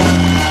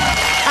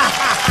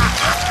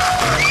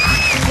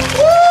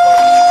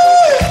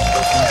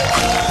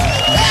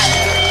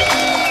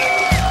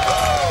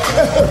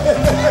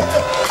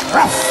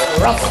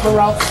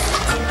 rough.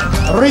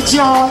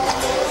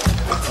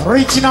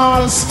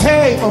 Original,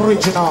 stay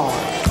original.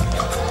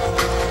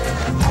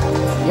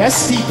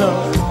 Yes, people.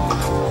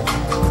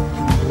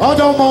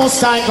 Although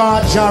Most High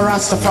God, Jah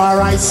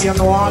Rastafari, see and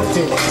all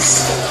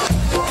things.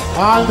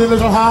 All the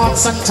little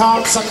hearts and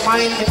thoughts and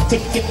mind and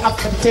thinking of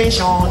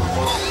temptation,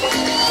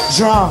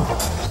 Jah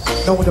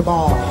know them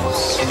all.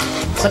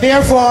 So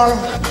therefore,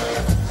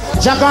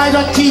 Jah guide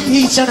and keep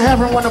each and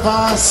every one of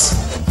us,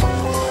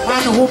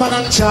 man, woman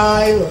and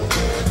child,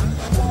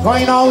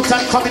 Going out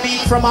and coming in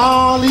from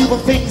all evil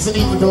things and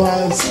evil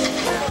doers.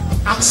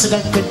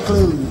 Accident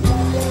include.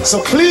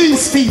 So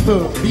please,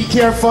 people, be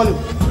careful.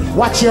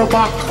 Watch your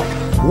back.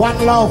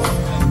 One love.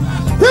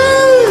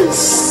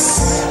 Peace!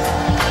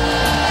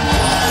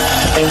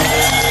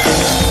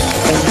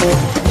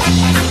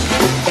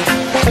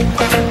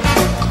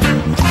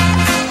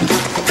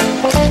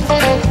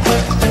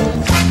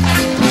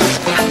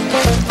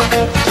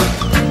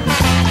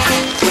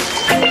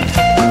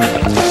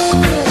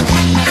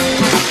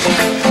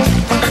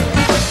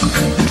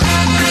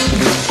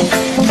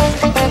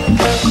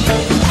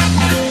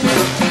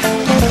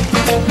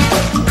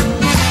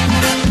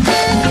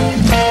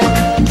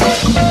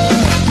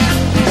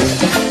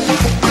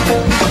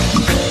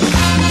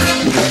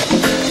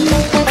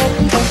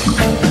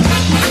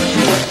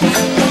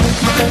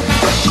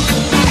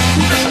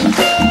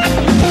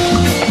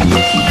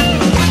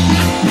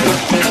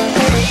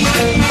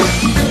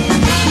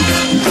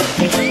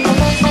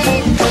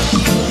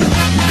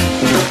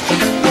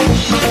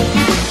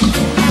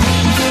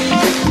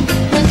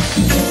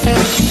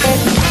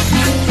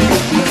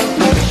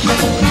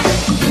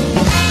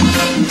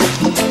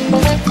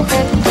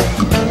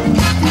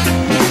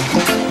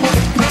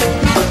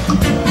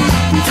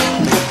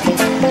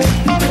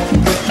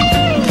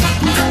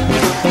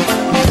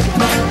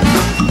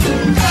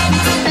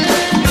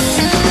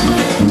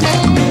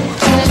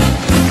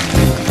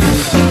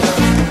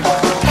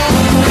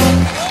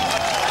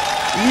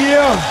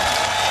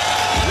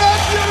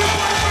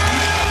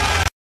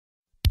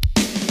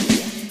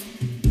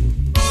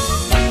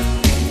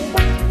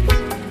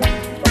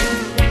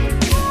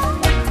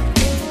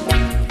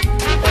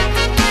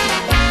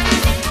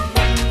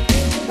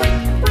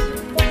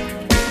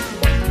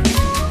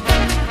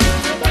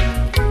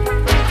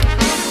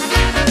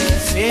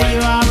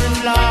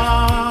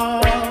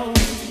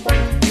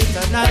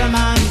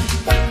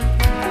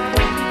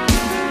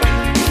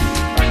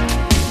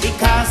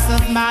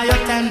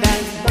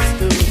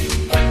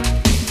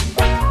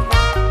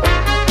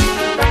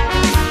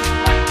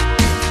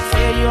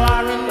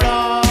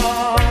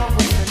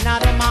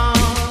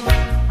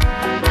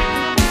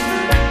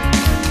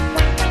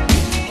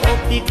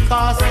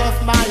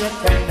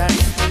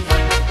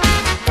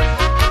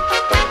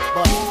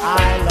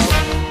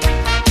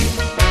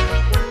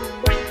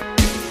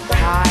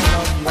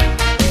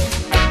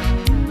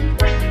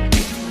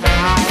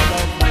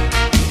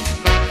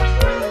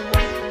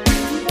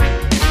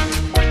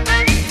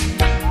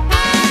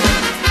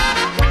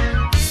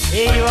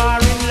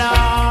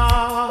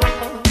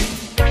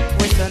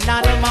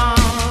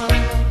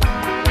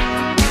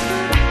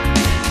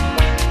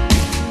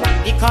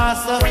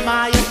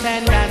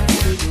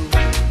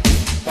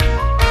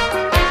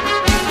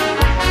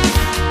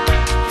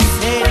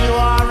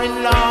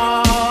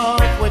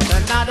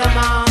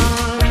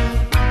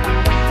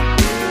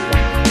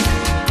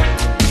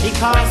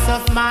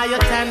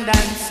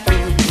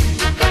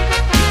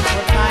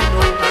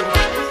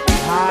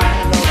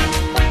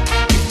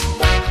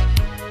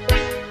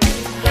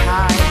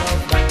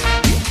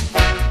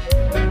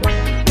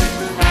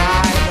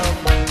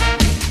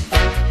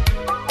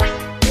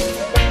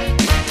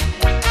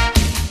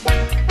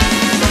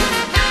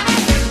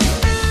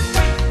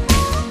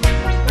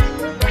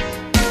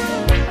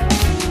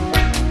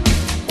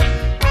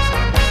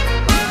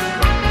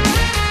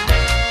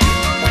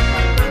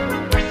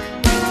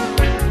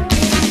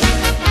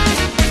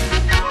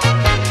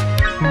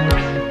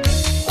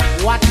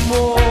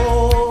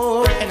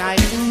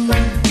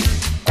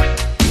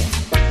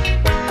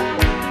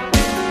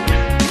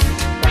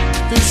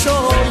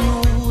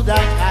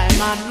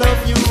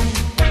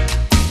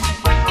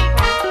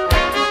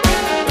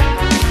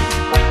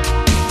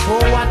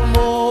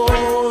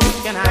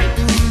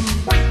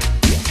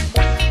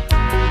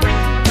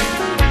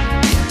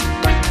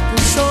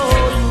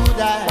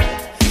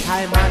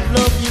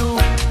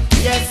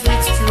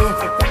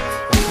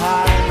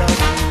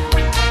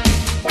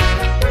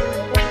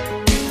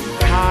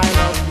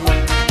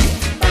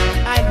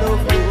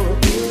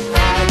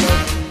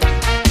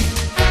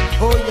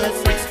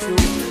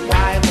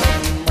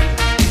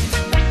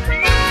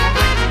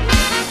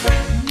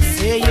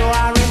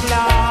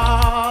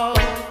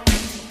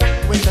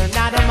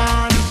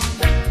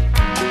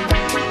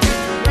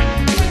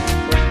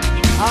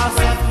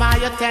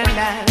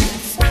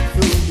 attendance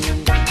to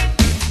you.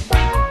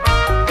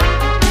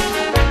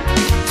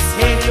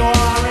 Say you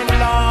are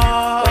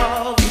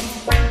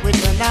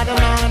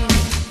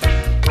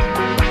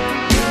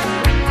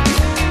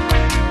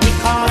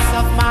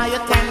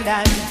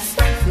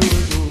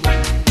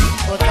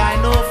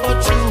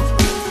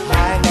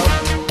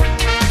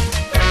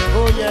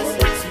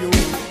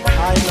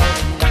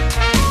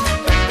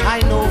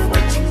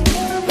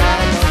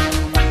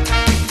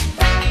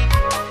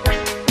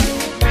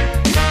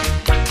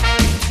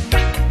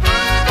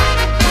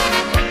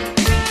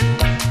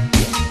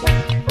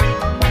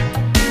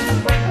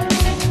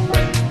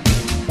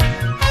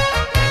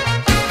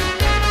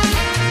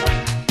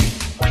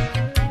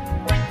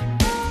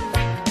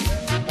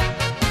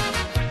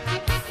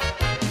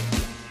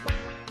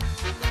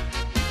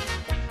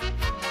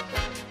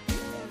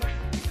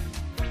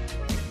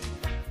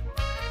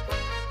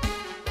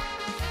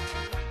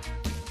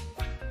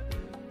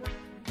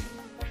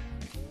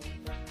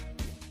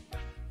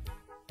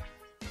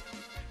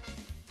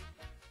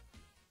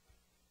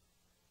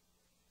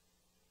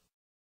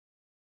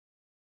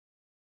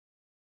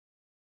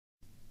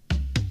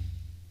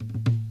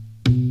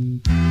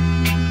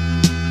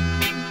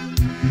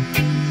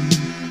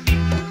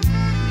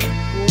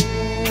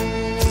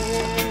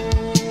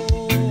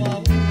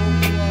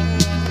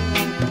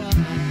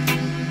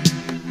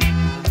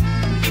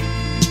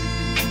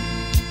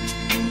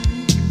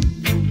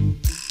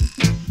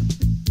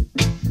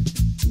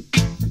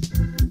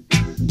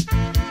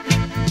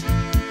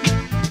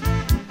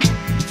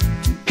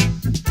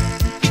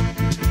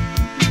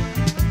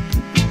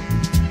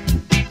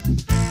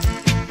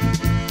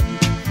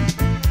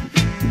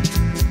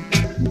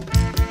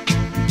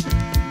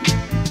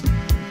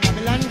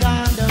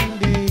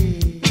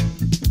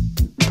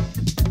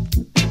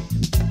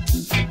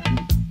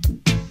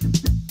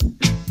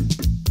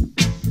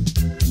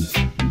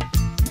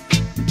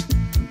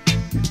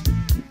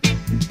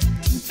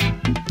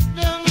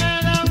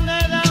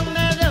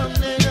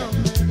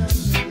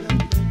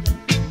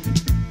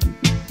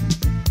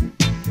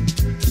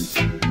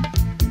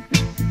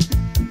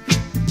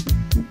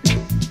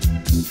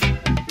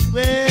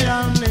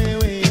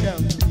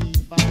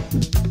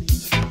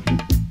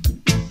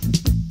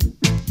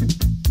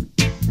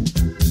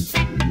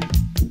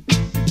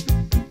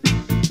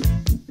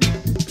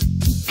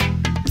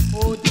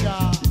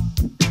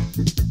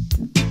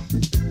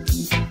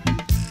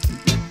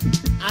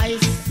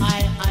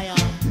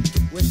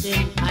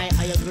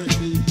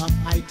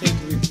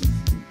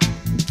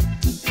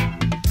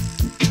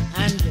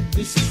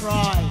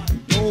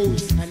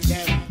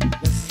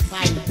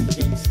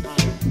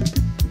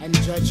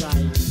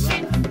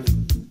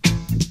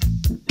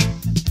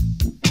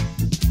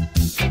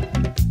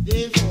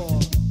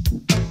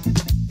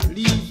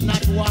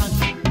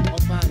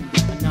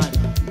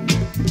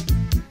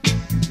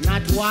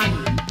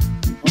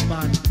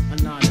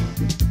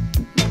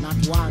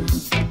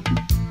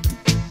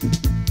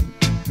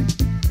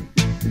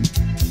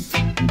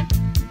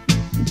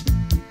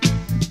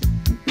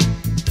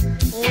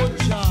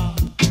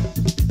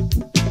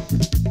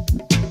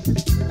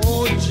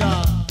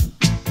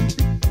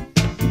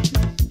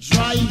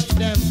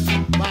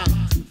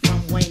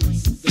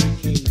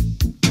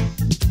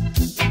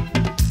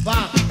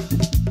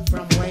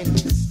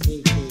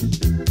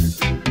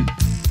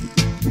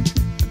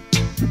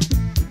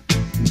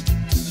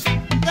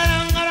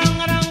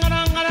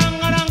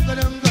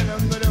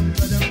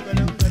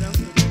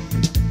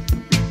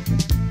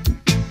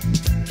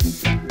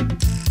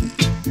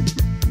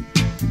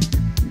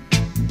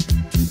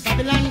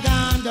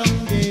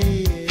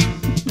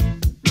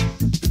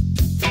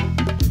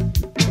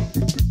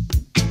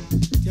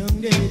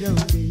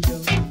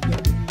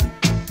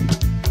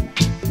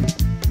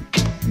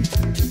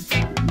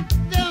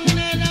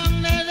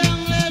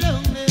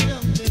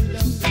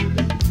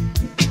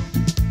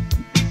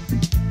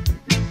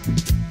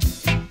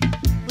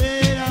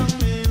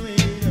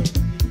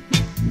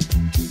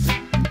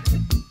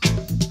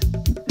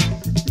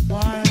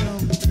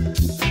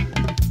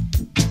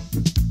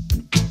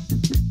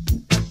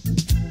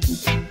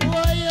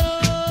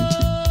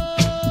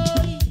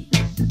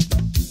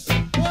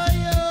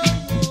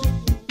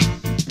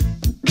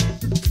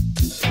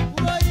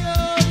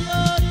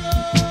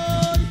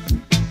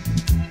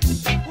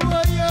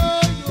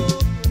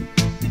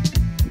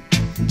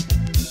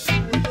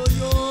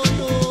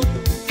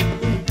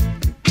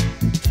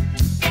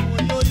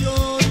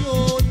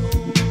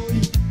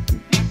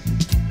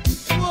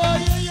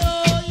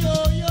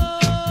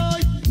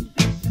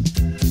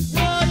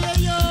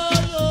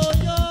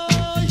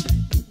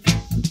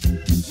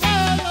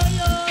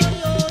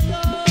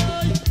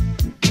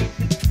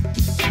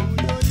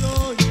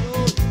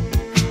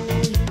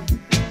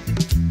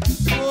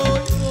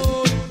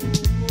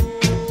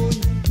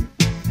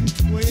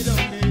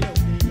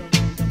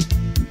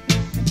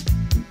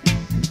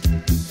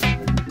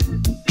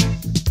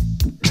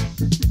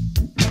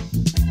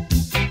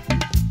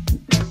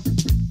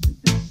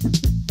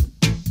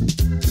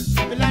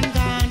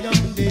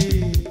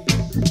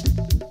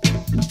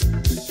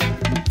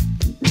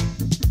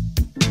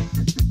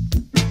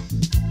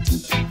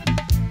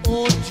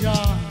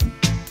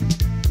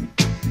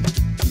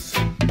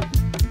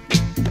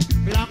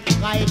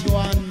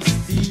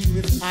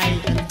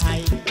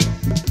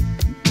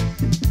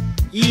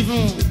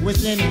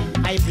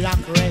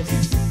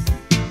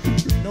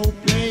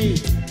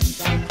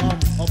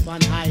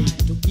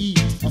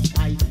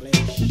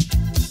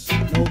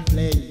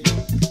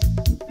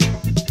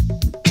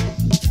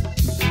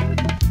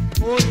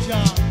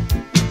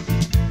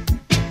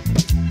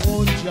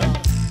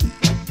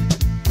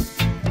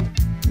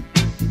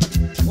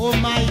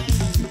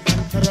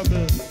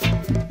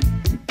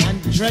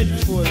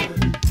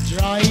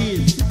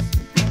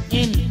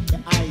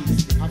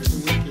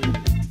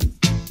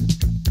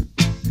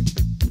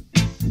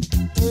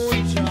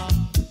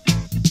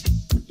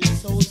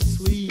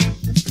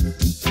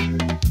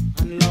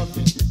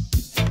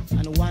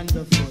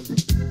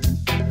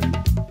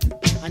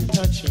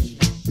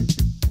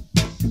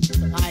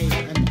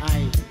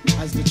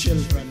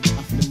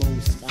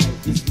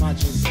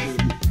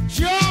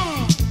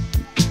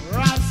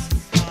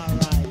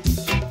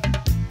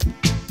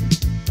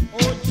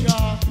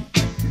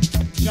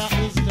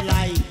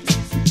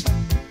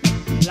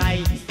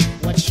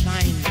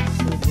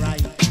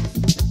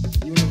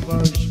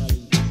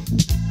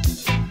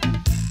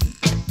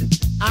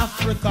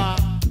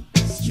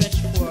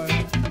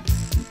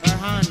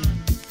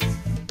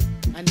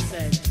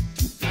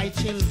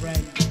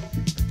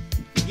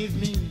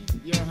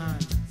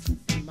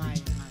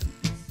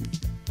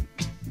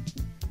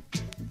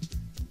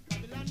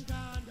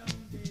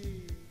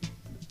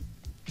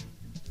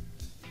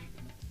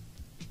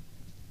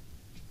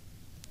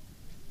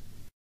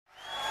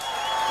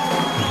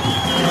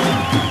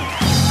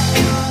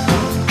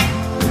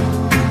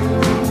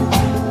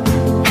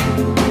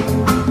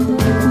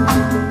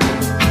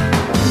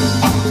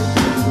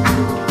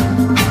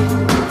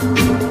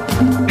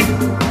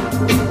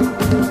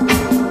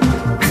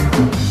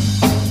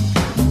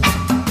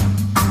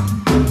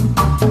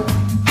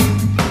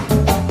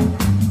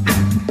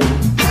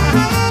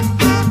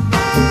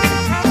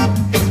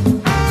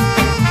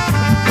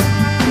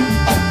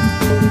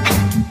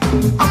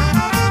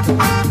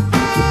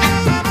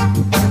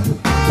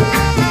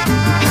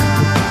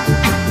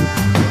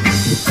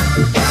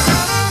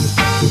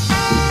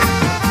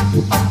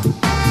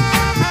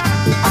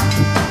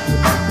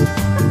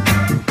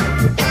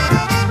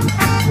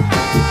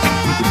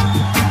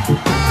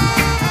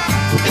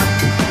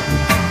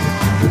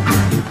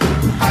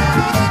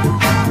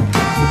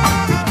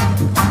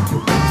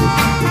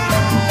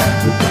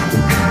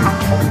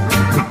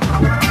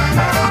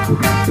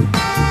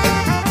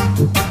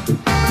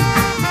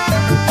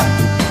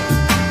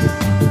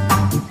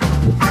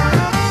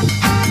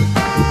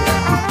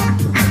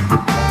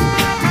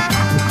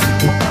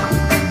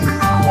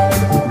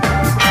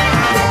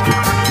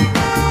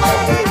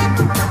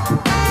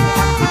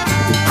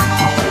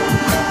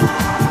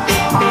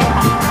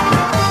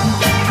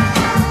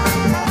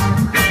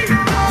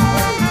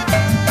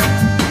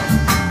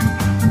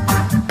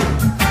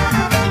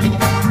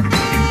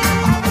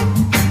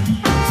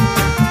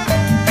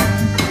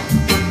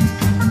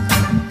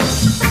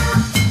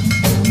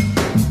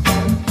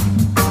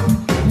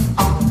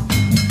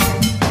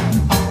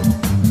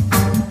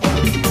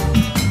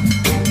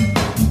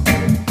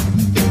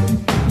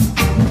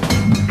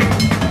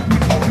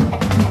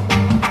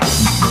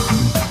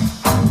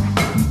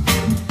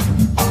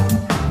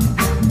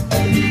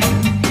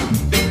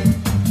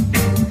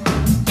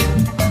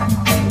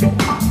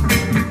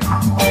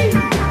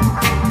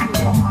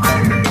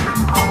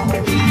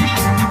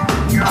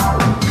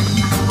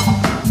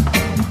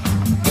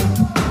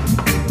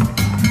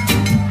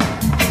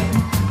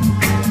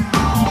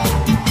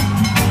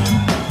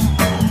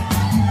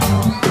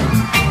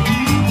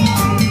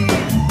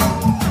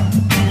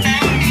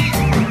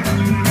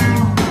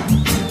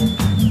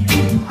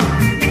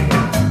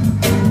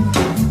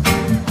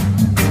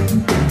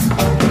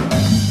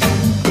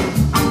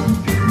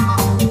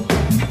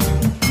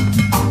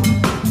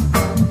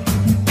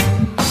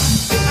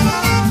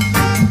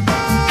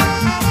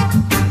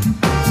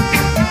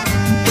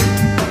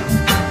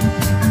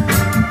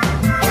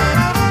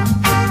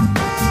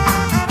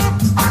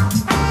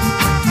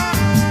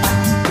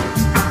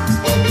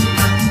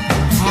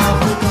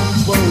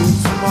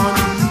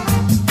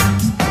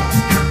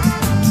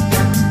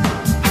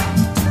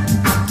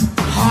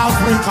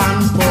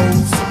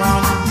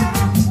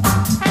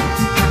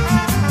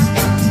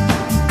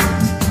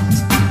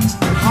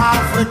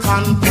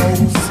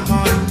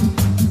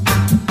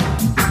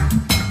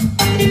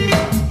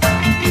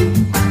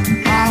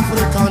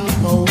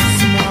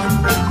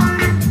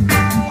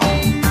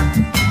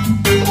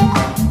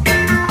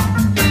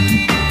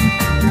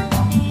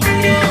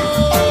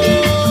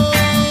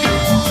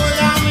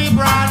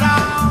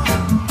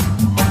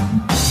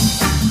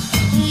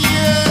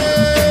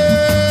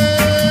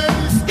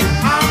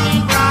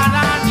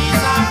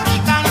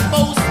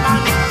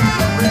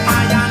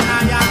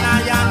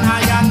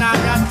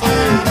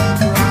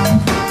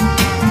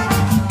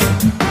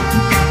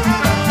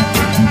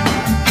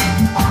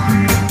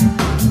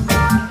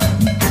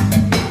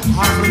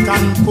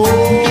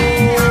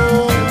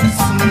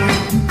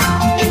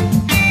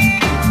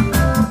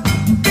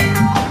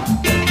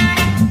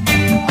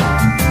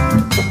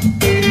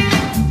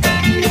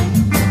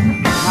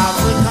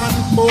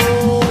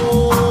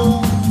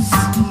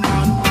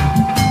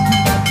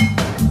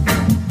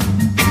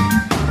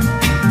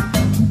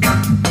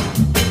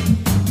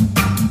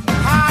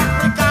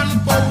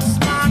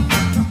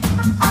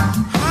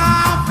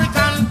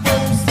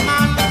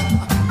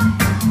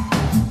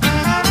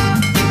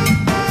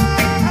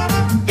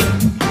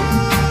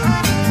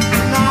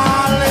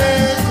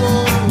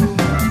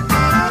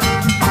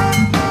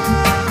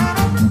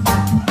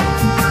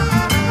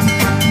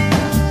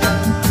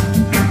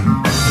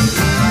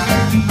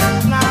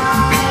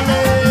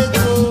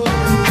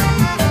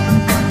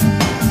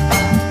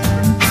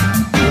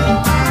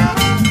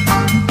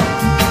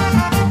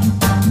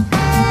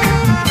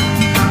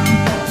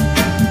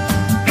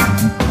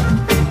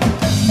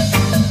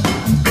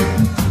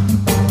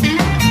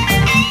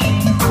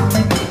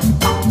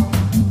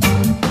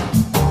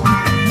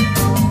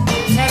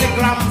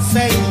from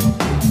say.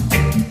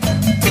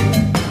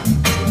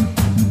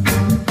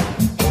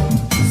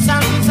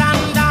 Sons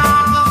and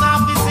daughters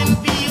of His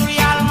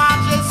Imperial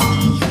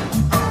Majesty,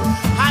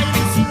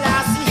 Haile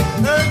Selassie,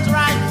 Earth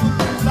rightful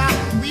ruler,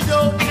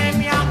 without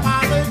any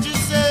apology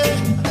say,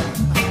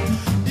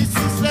 this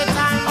is the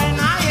time when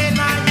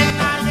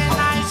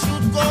I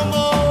should come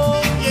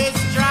home, yes,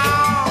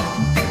 strong.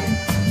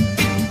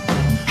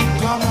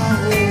 Come on,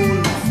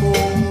 hold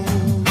for.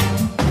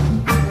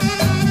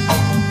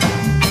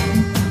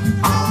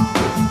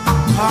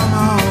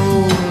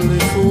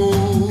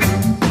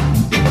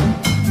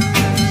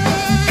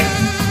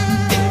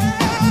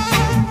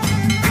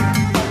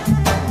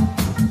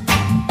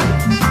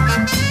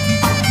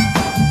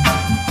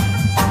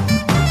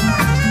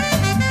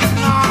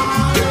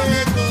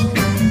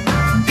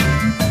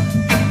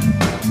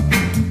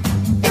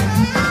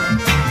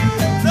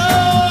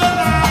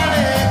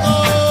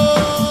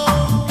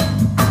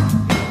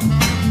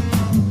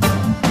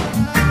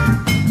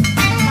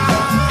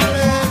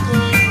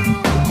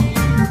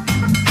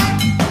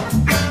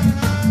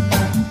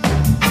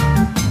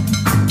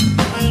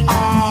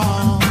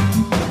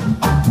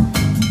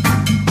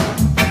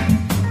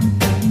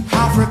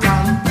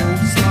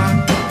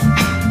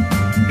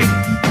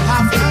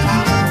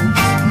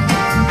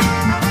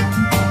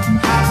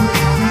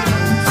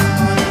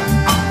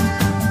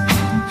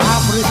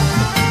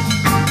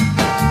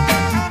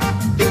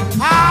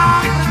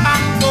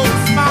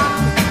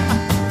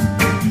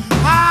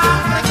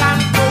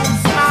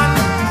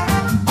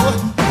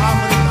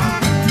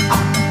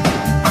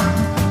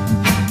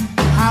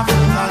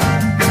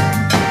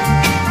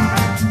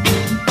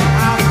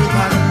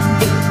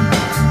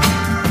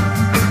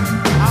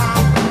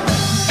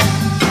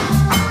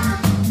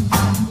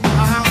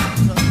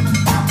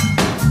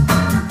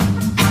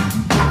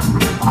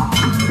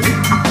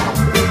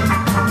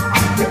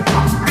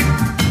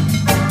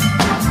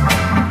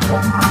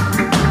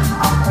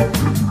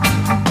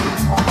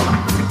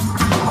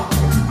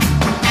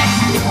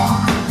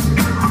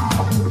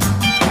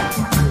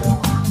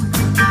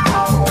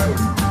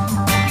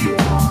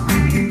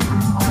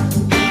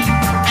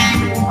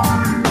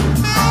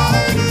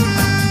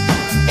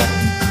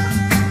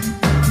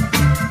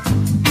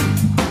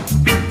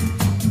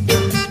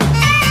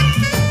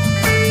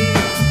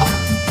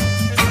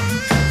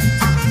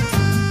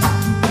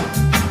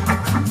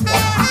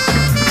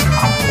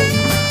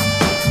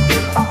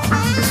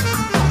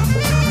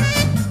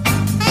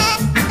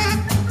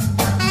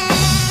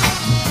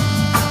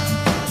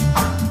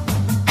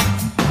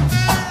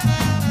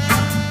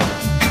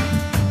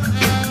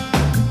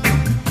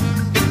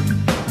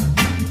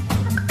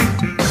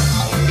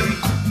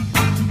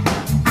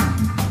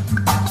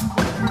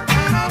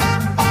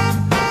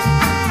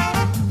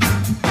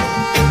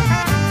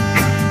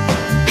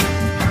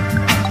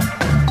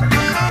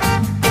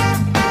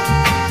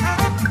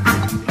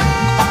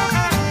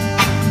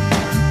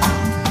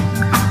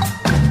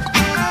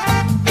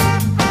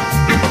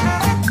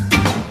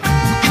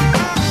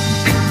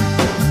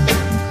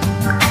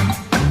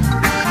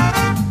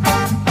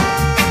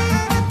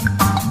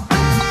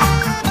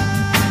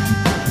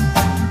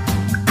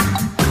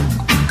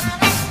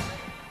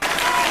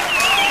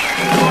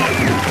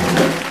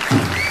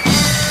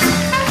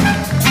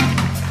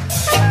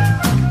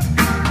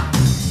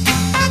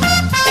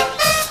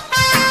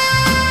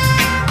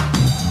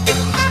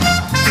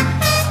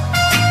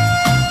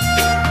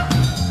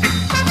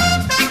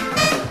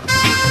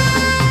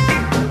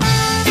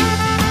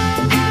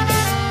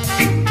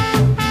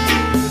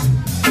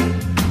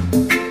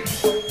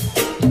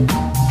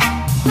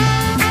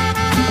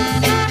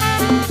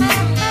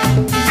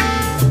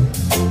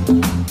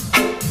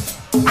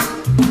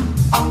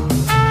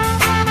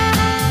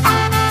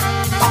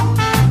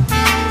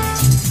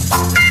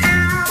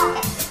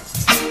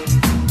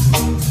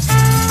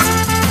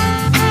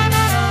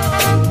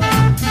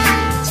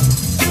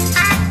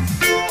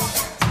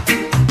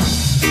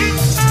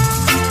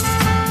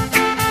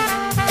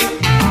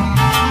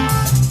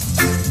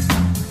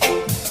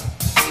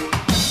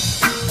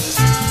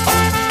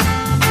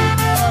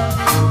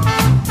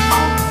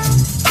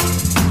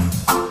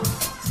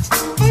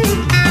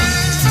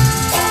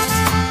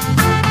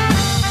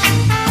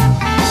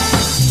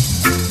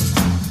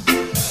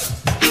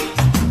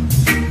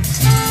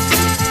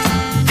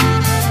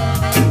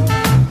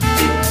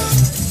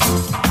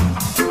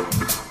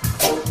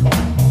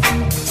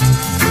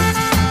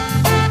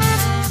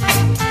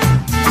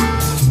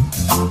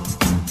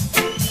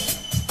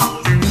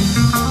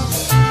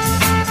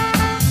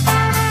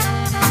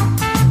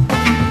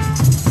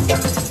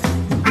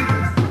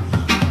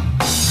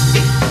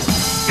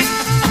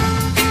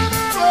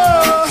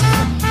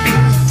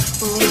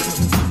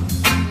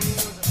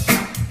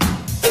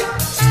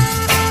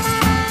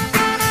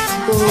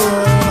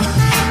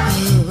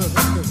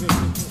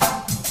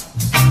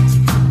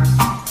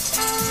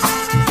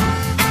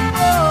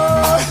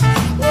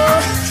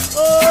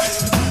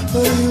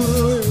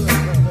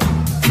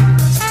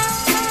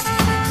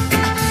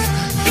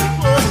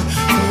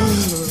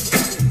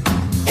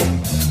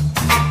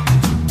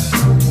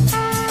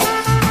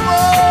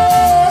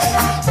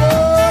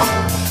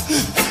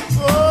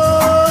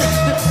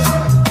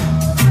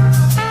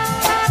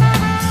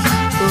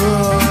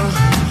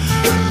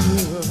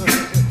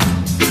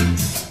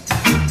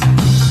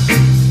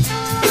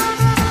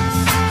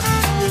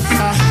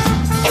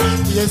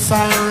 Yes,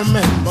 I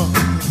remember.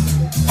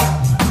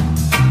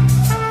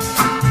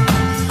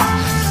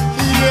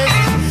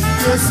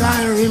 Yes,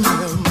 I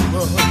remember.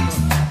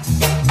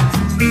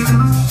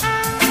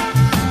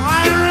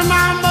 I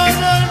remember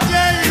the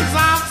days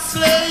of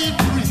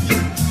slavery.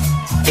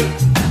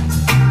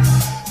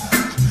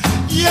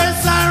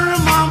 Yes, I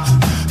remember.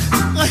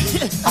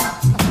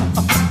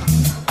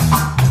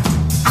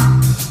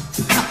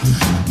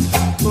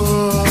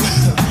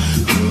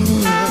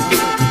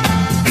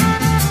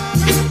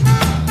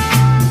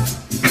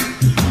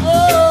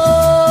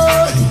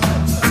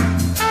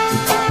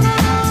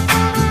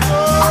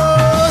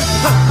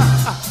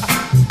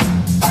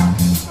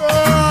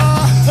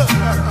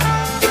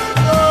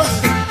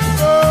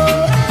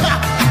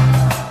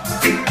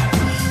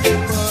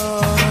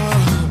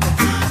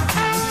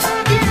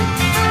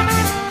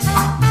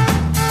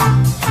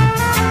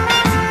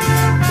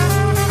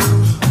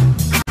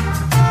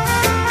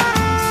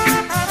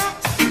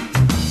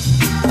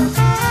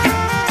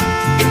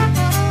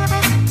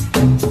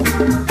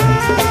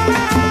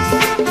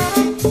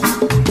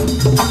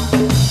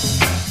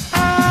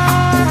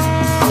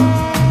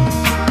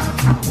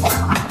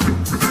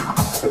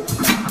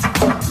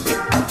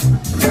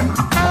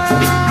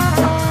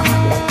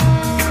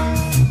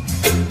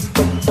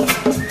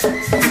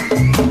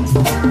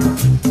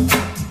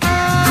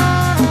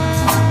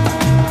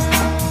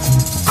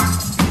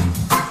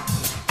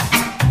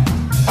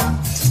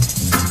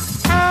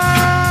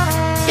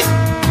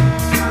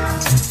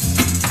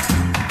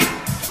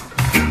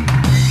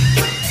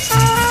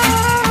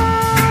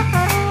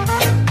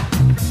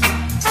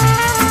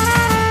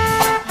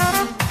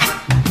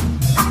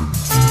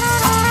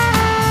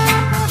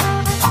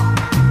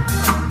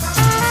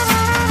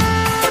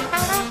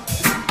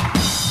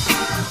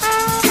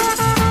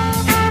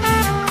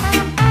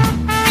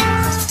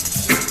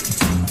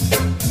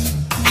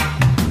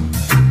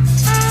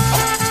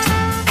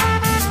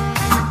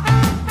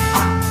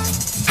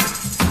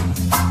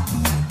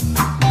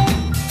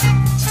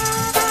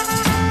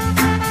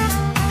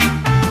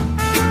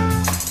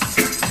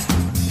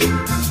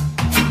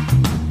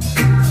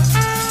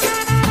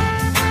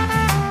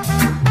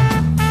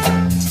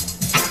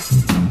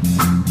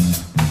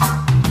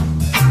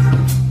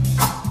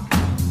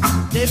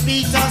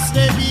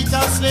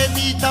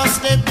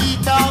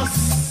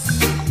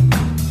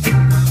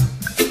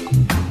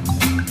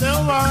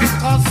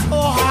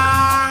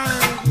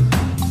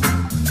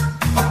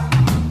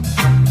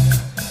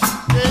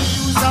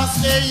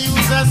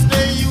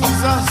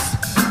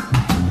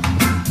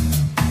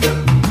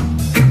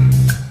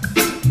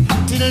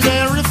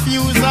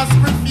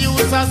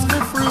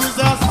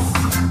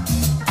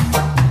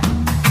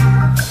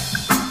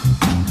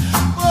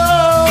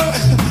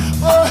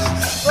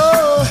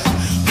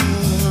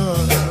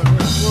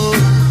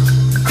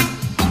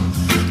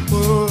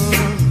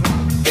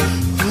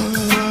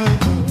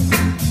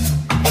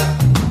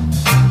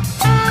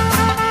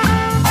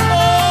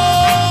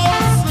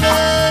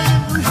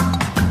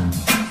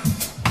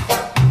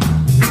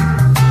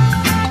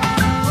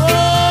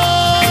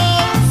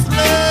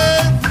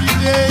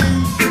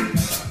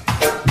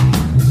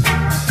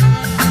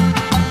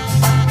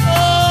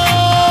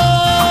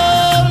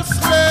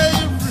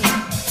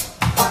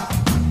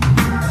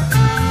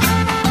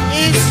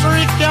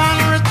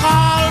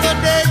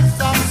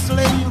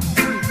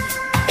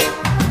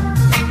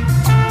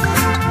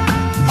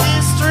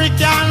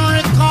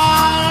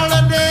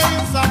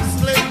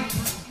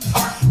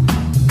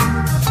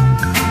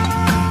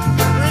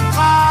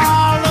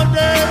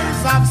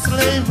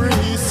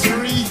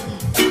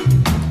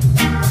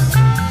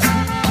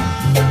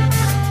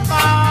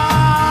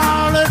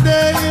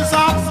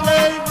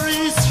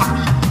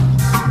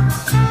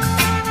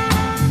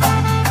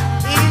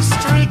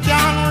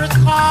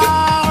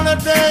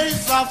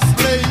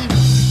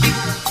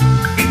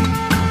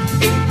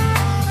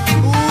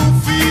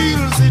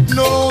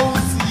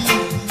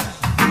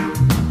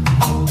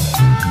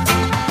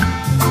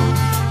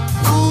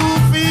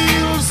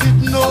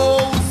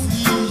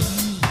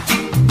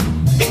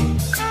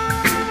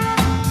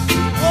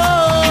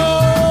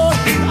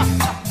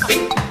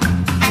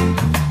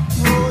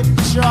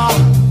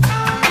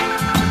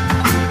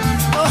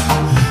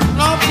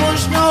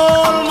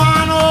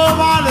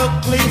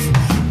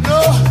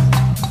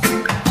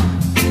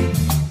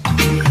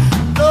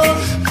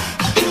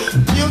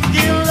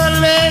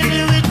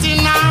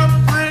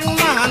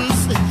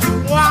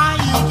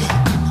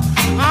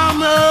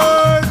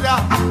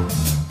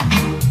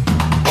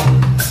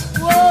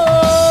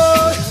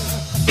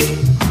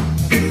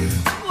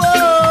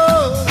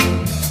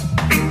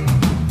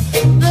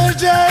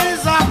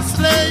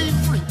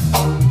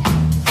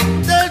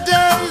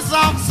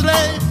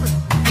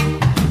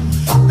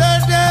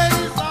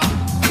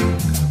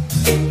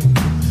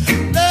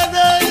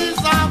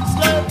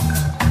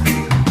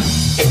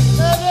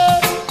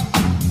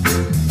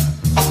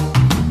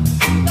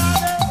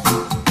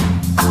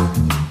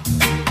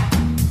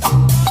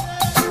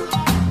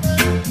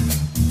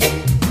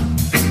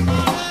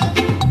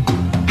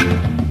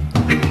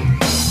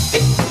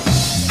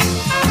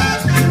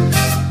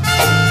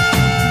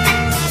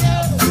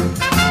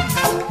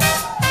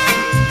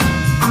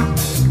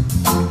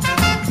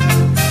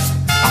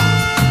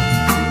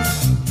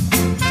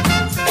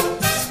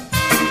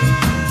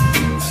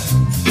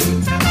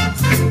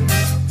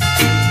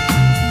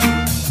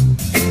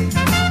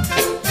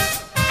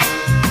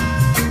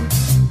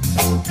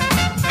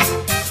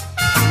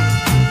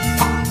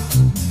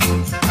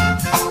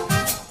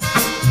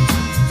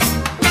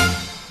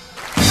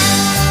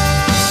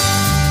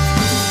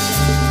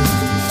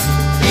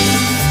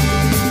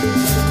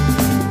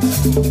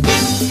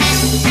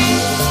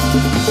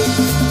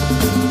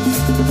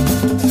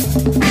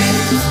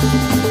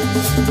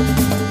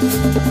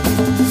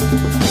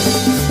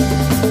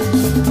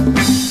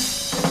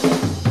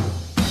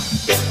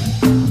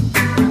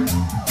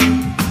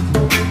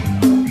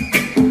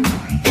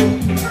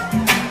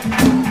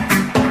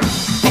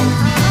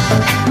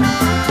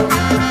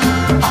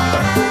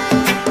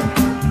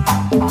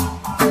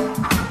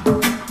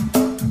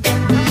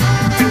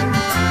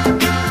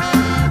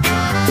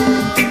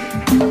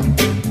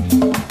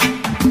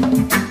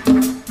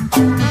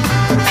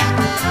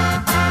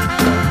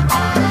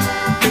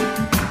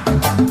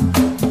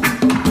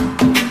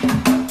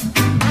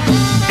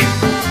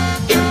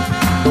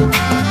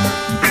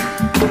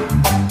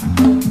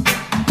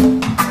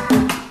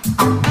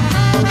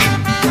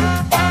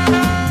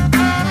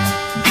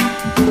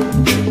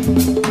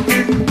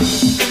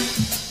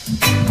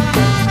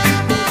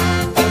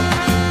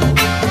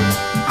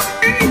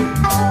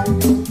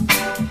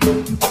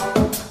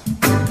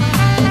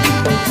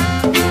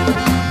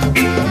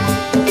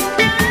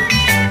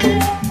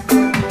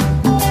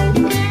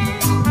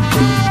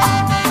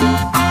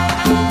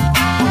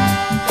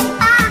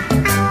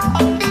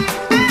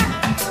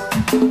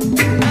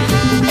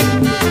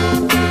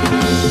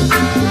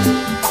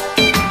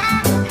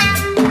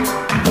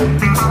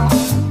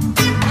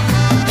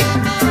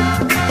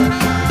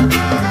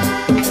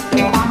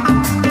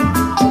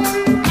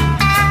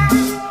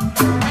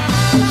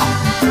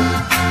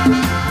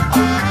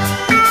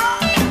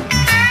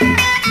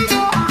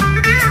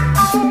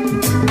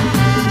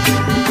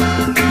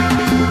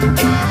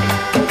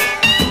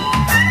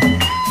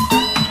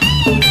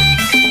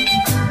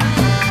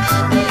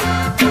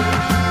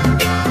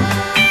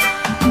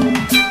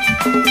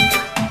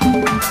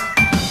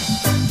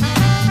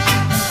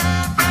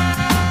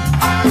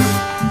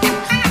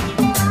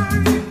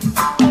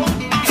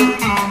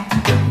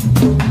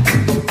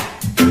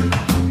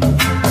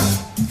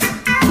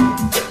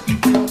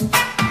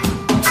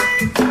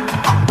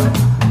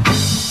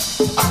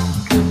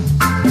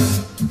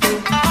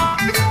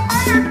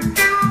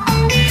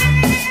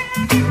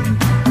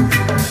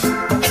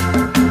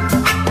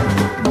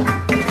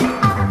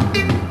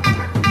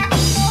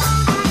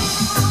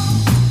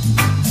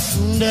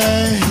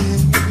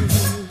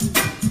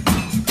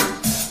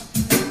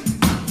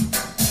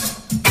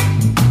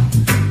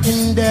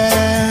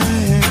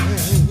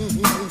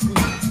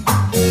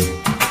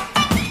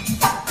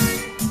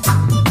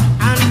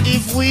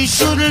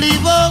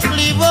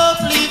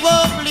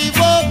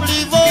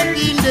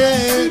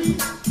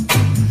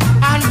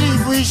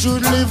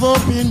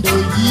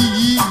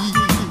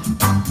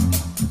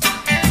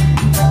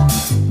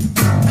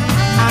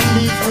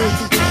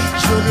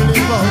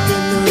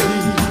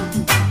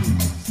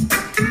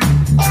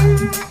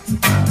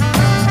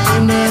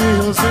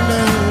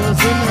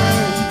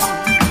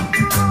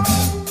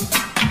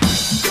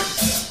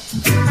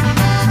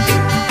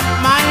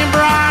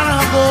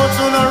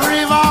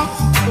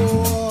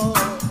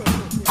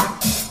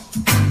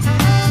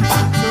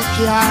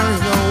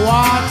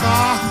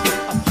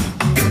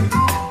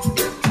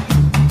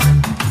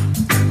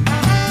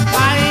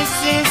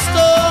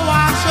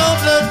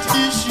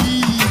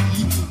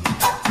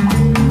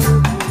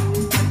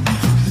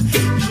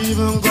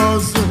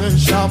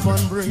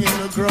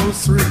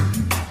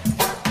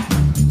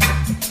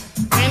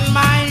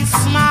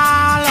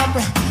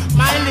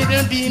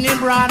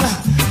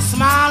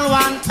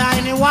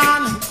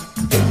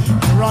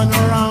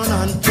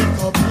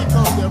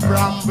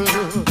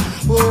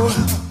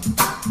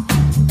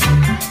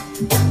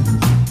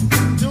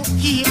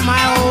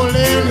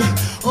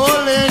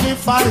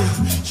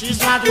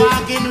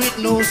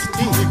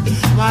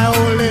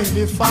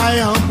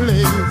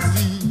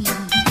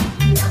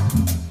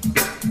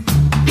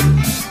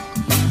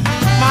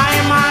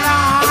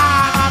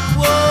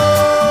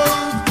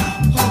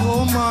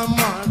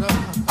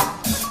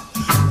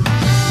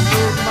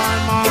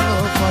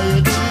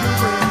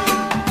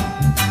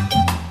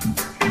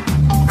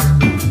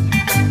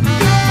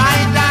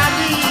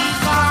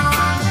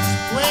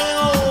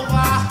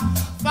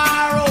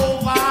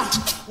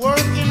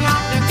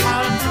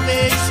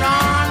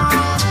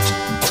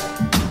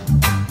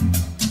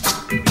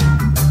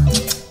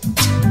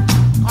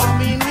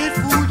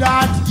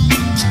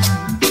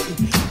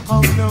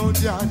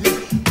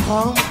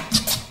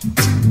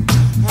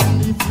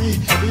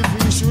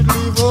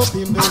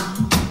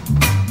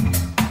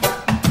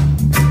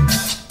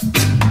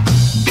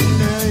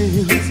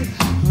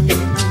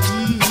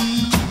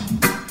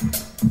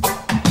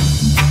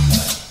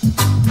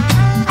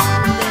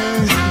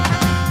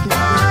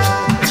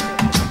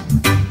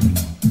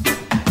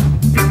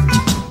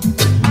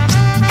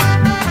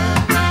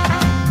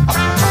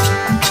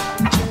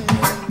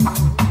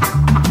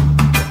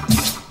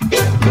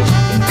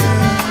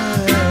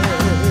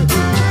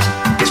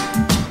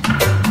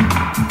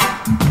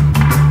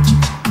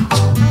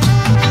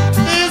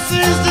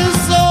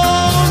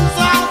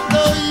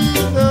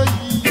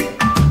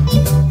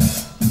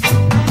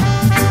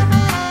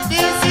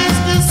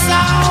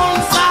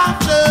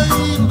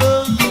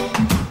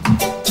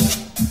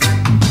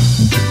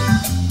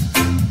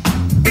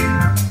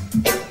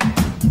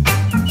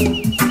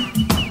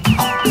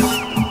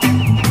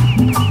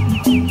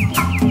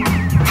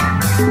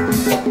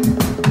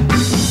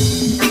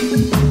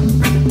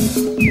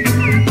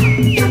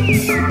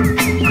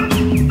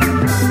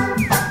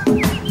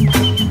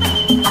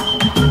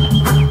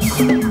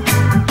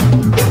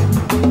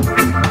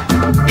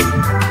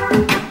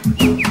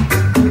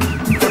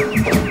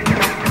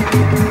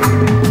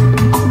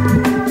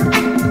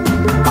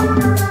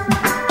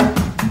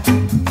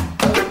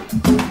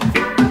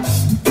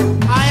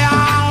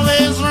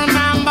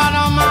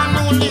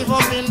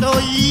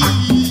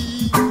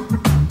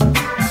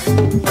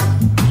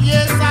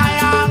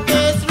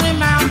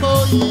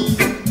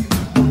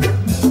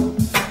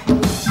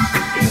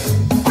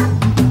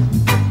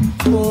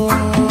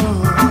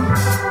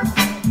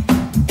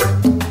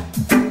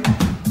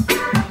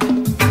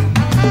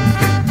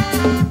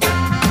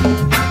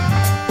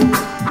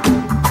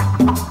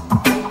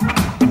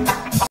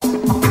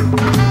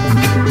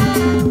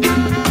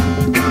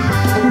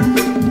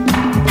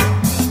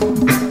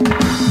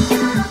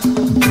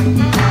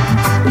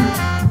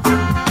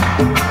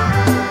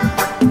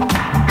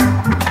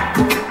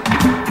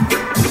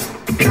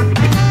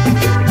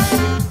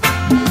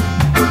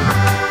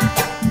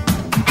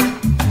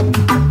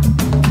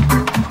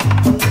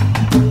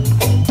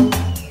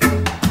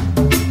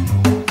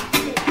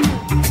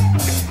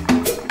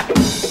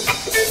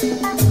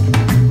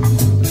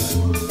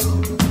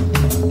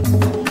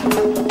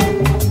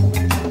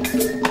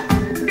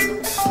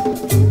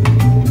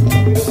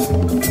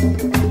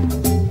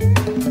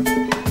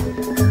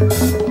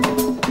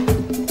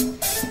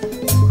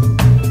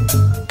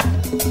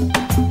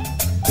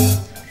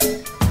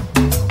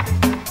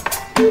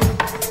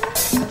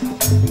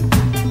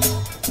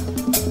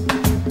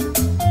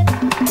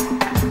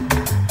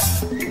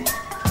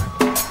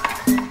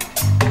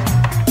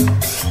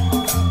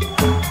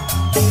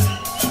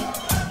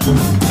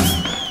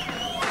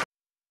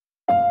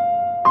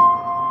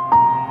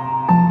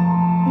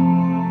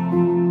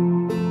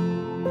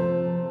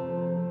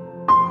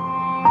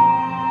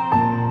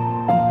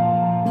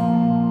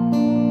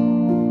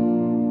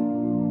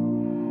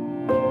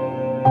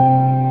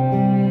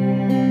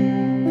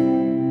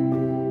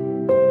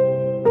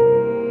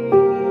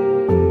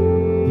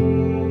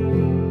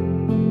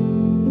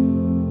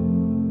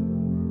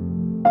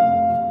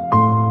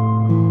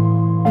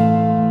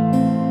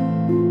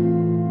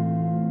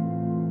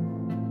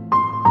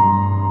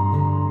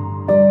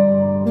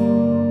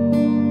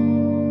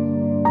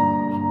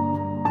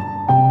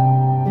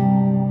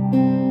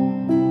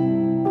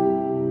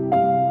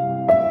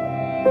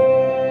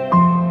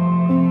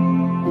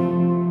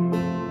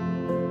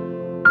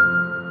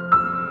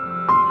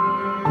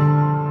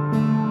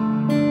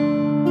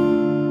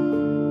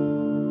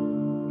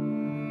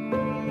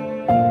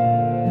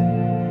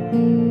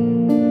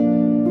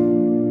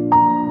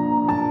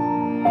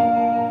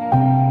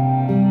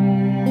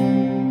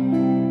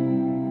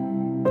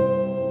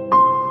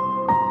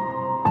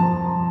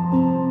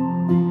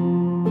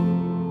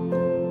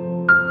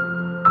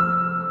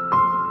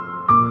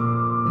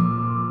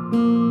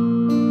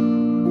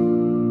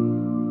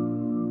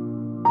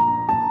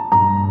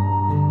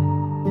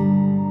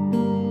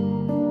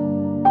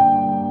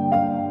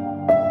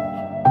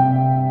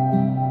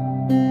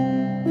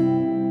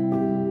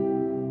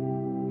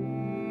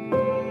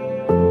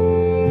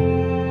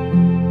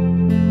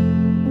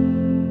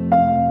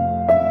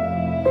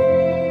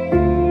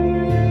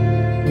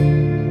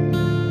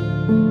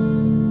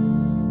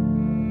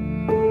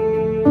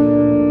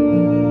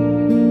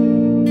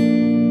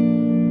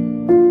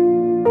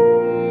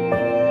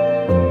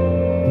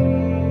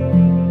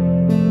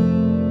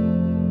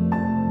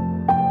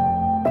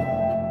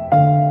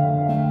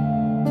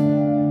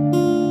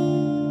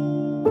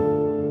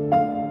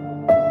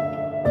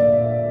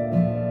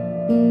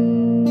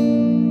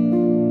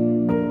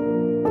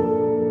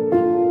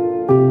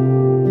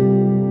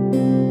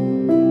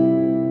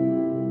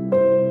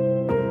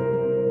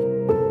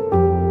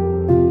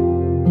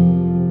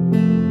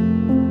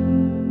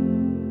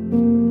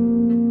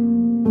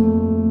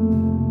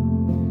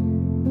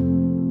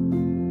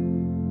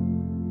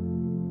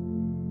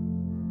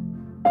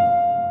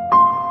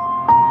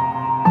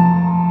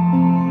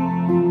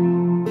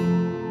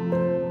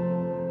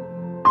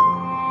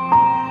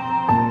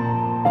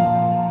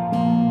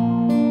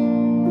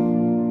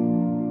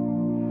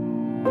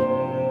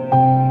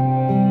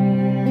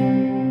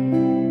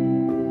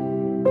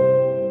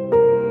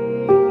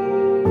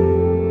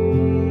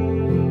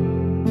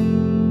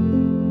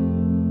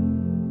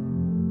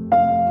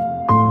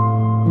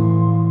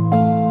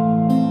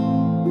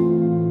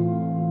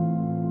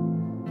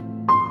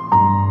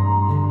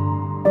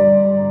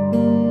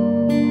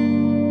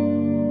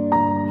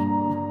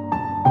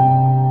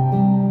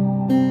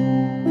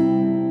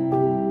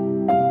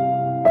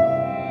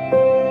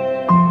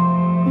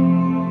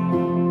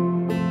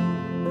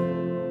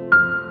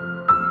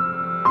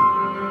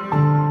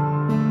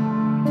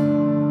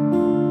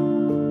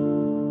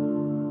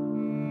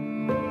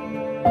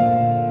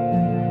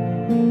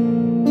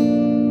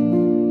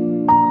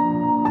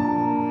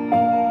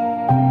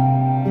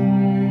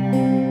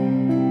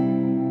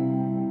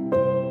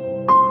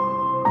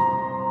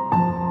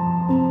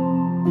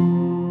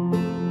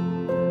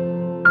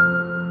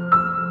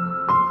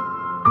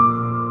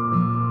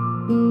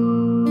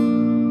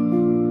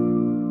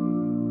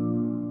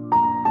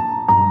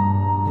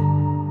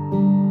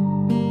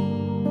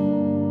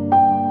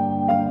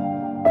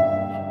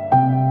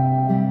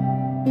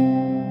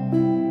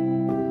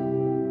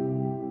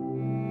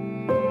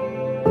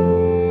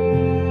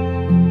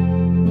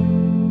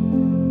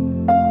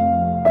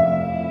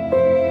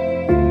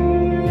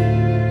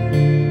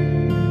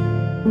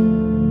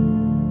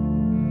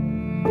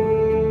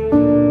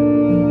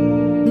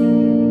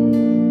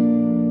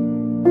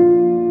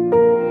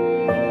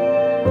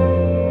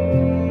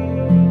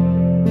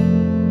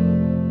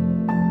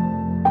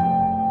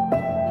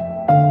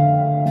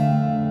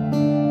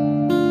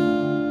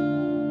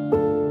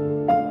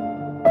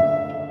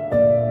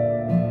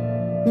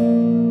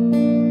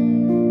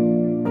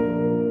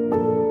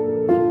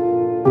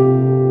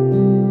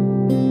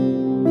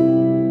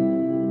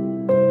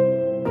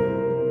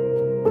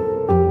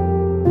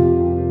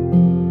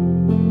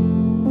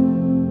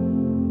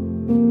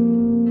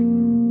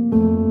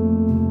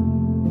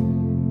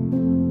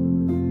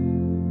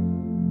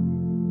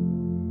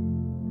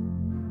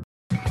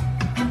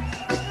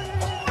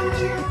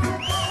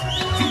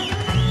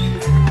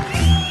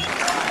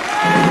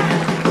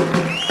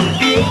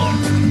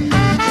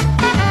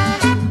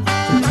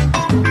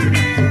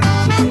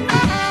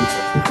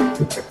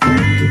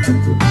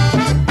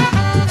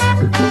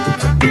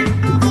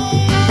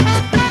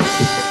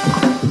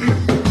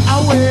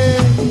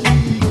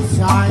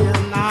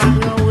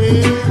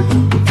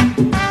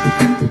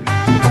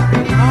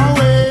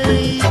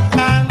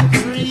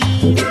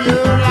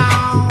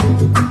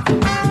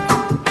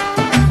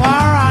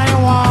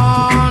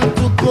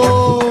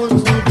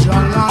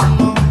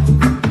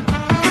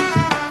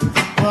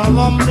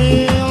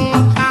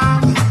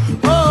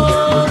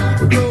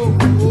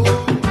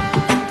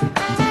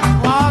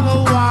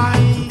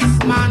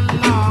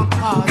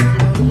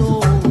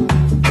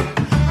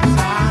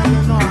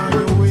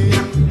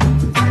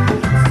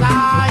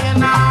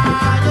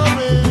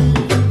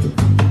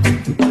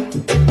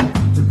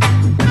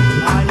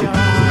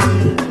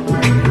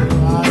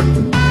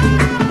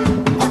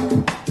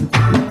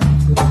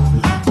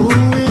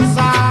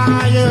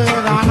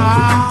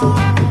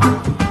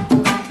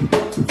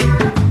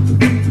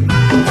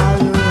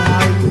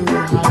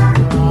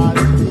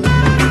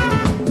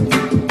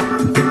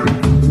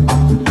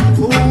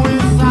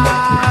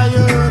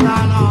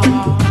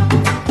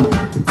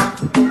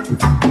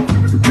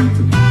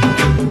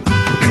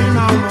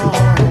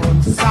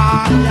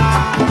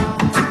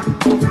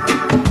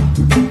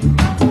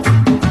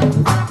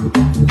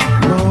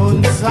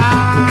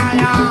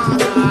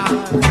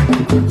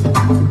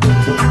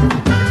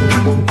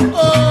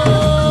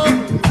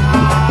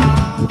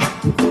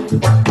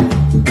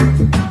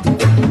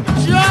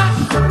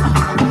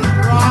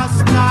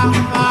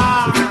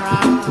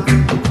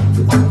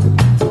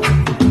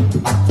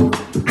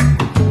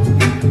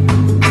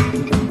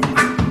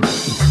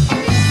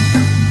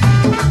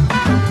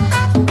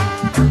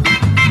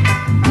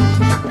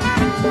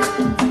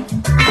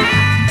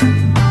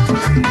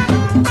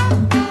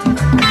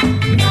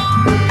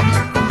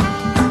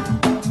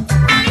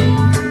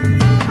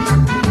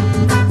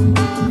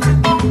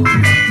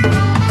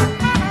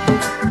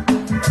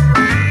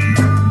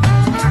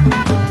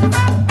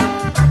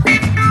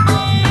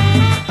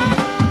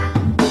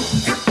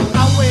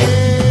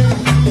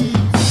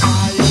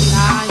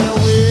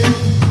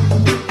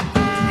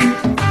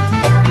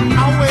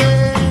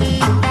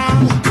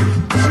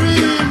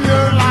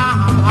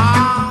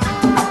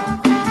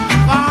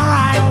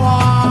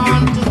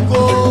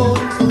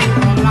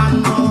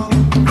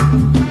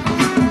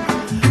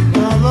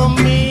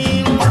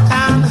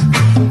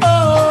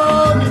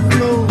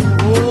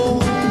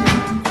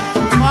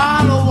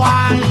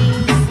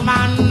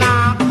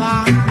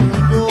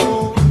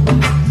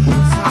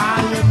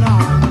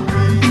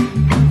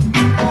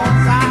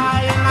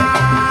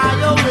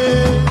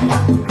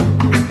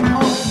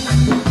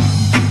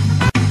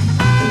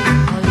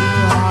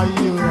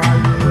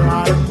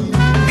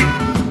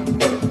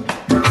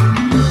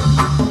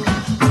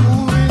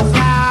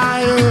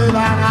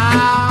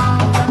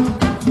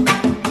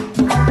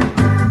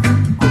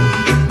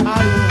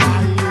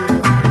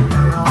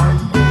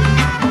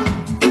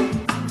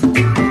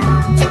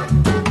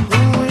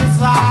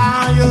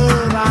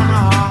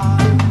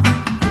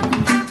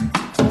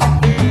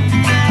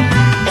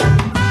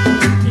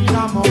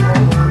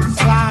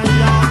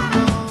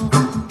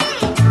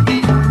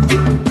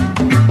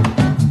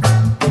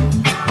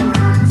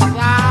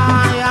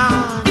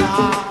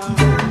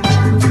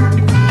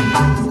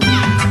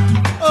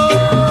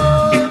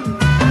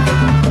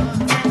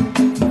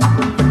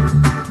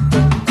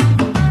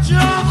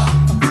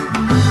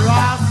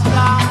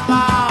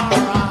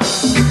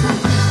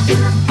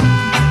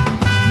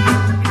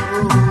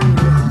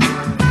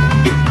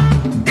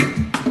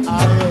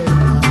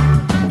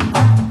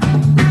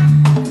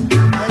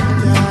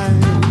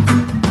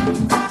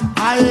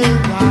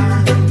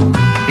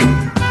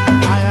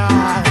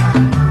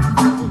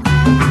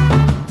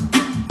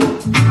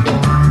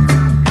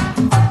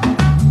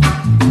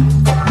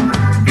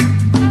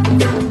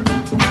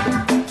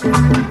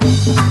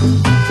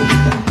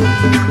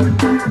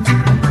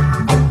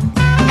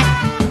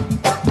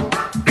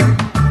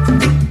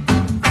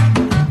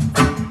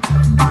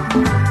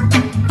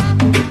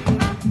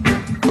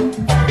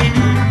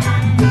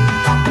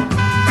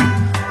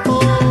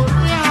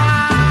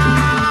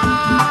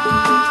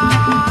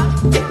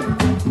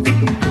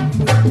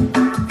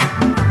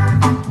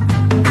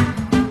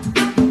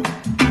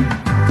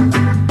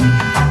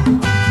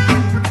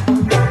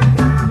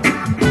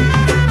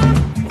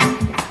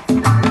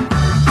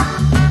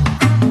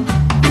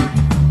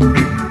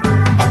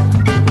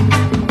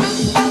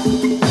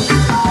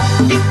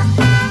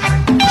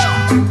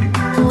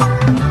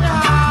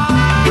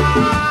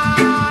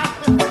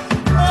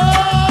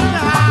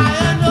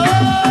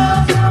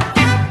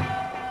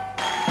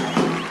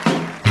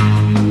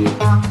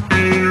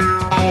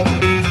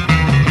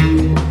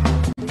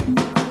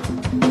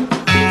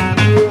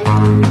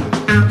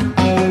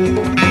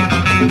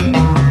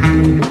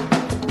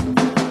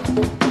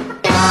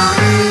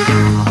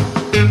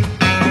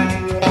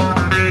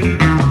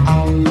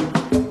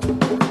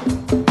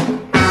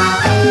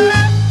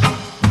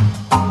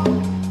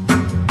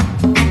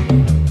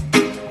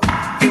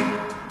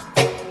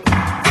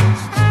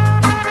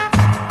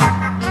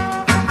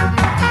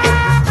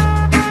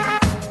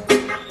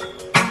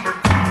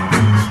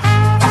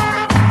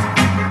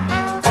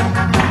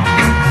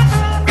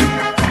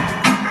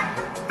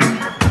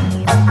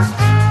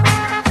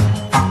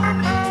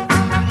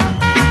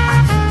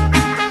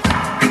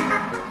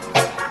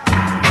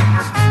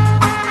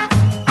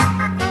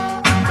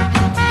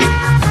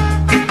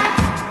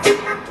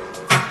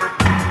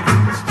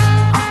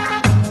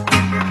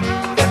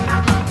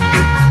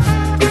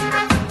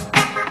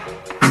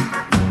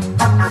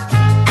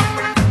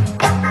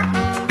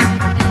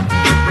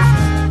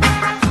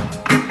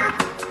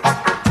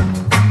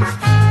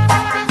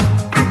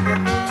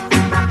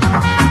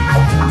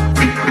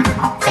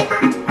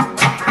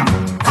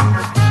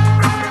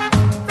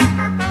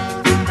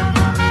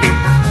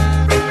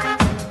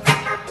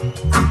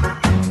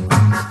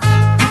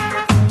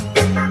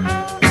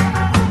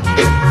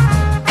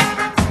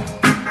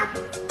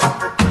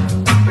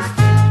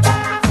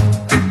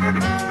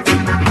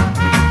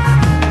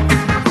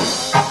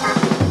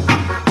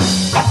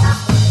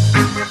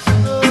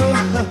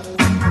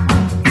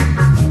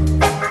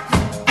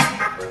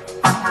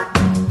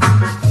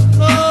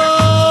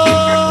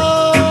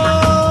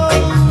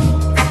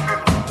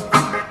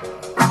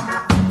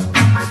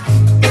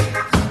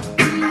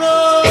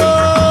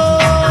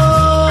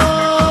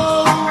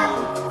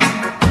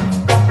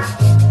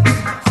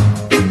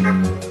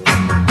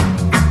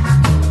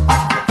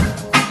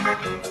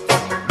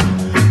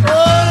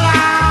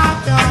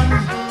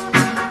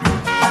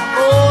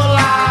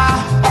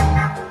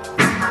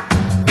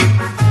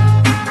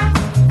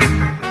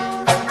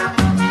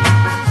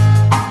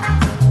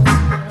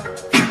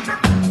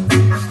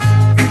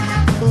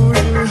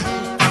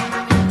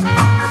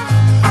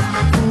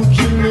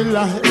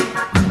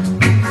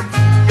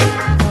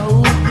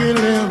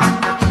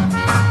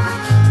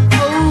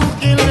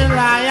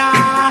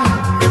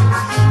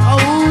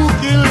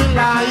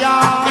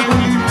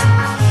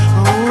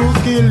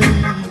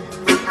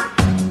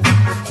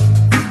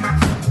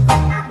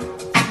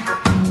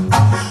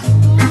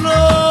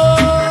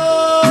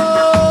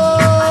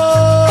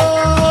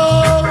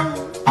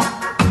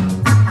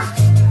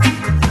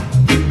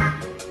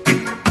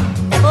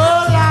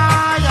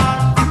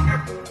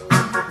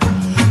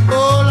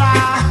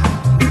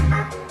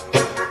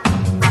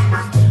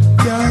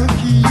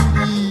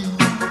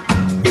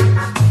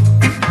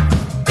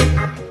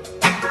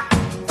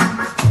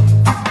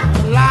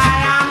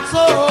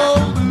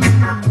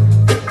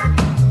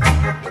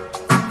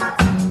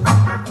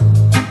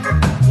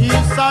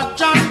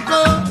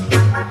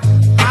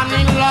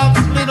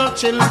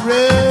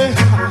 children.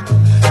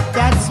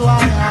 That's why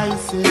I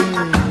say,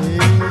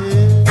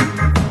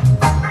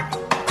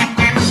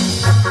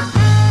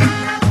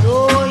 no,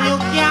 you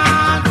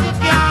can't.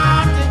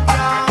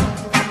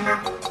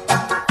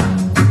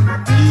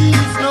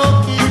 Please, no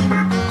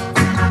king.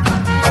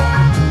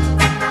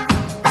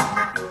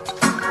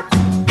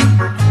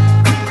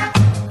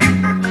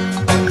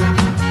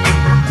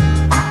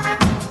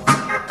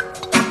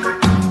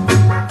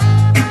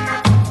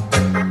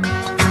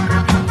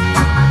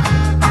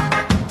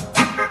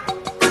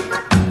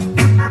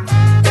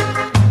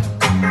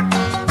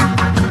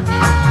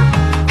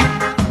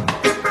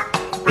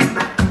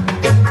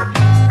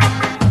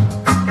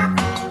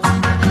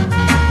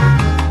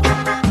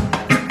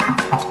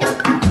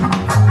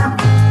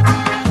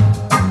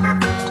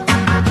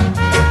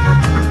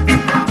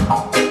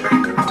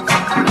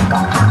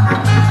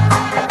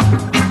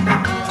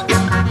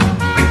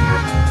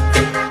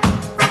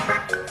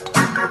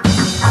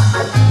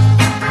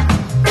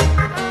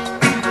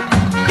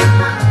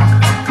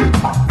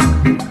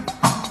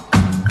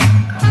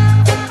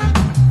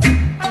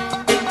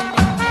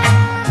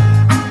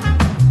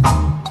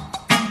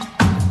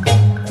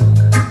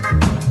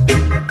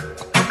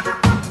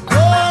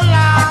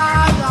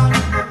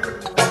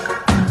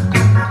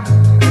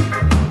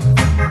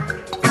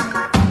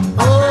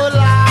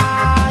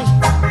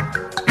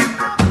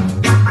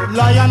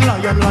 Lion.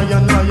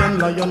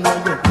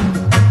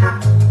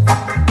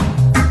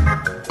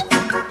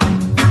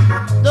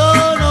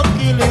 No,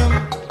 kill him.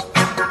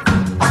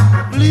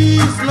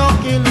 Please, no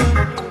kill him.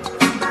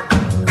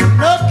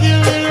 No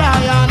kill the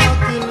lion, no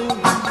kill him.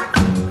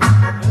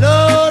 No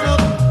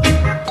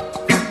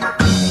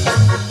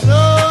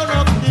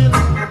kill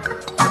him.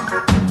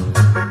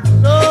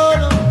 No.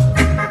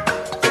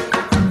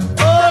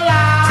 Oh,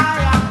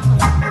 lion.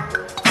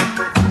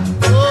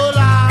 Oh,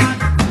 lion.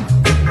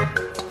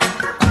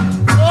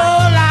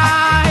 Oh,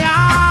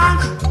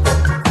 lion.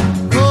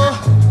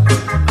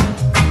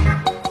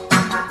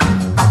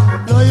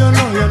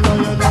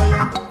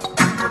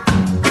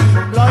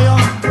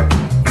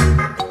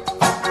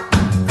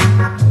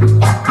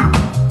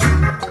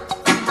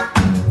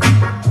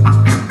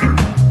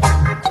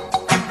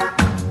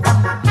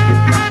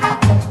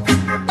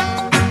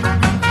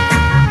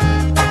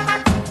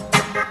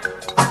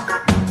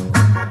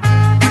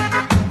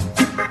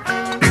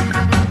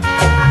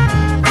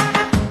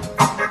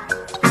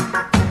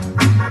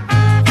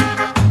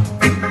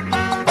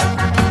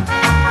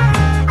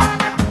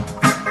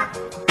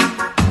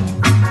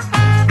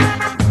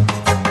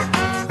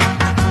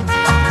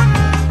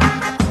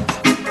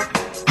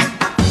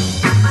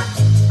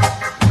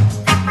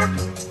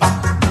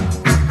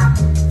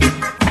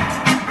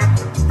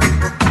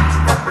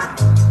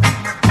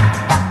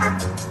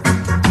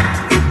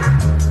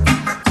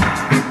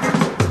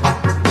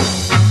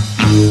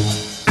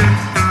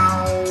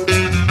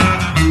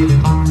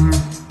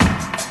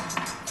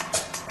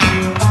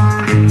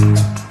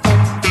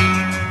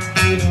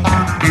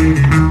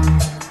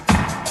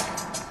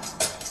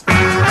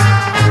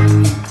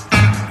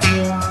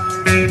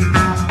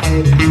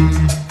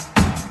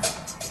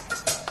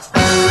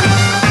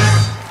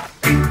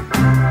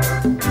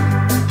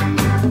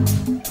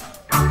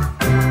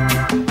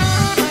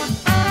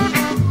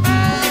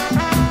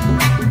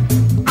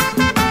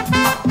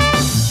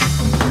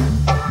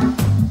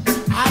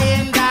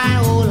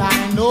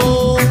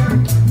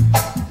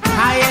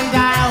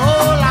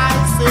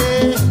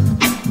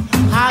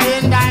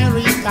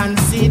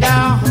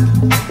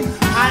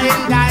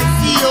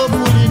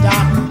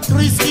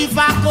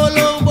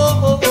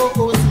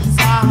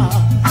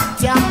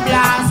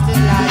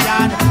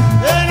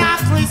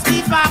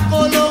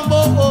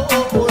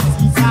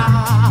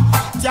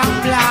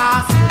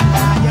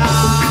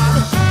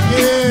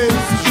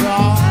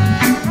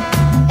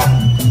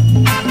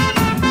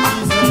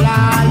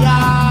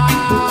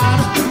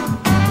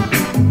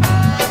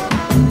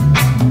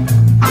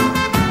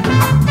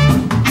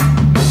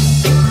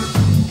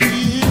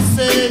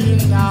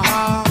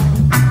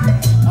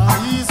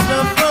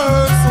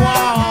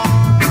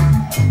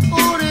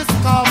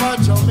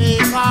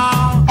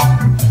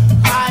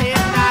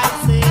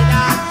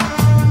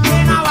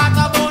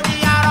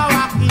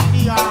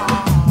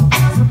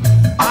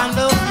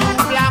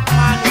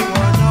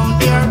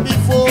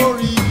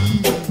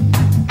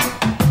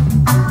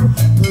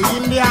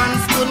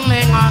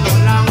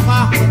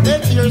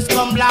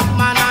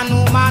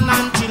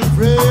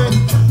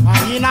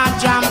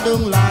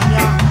 long line,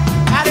 yeah.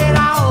 I did a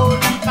whole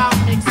heap of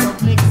mix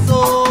up,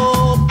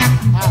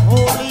 a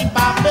whole heap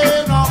of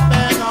bend up,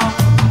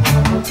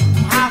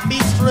 happy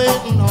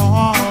straighten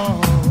up.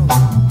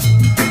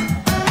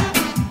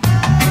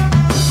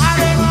 I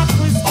did a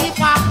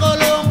Christopher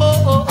Colombo,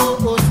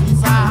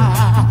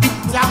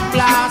 jam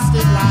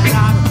plastic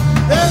lion.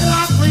 Then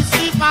a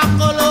Christopher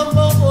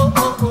Colombo,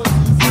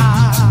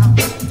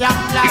 jam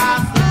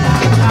plastic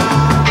lion.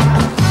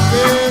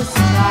 Yes,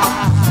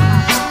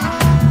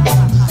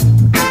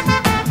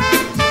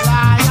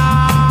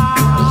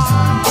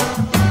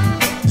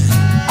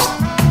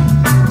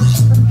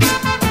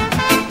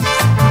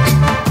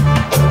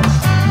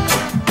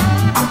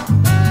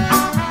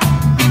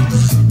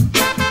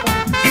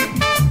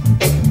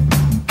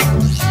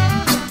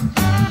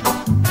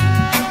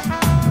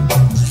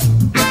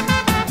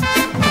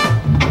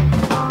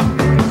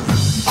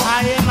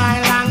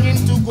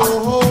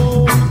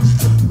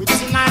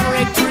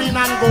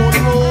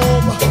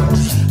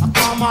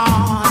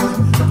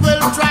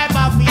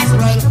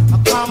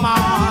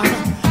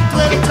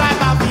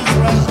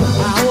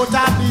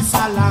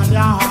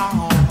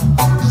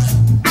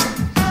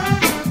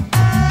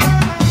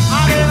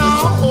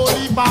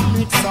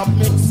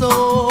 mix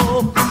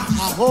up, a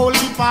whole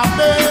heap of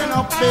pain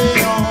up,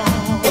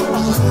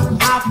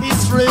 happy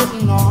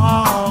straighten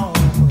up.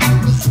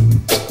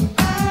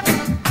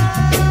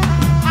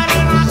 I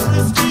did a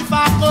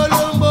Christopher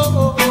Colombo,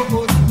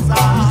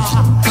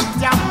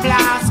 jam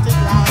plastic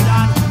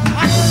lion.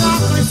 I did a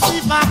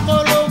Christopher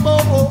Colombo,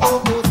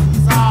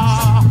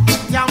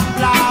 jam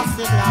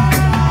plastic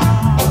lion.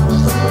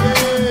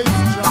 Yes,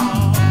 John,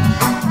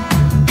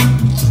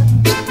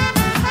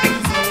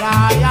 he's a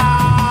liar.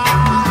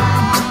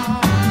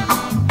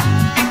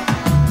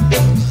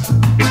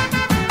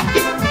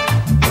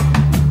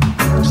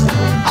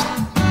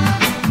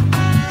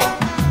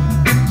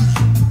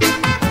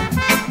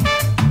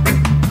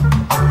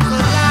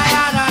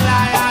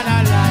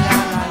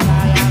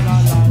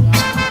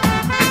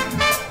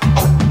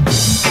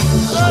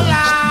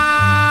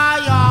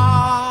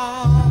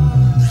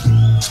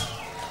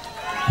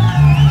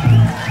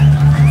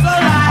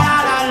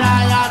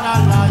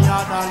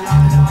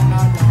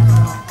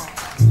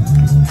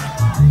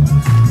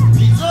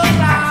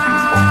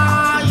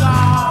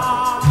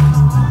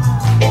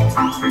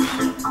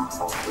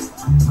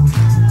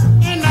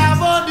 He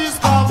never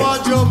discovered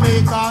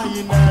Jamaica,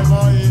 he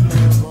never.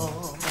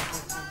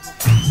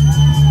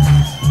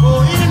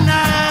 Oh, he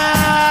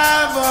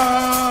never.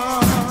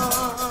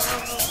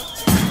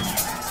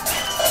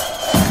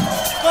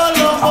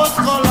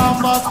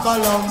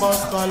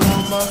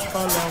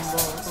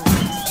 Columbus.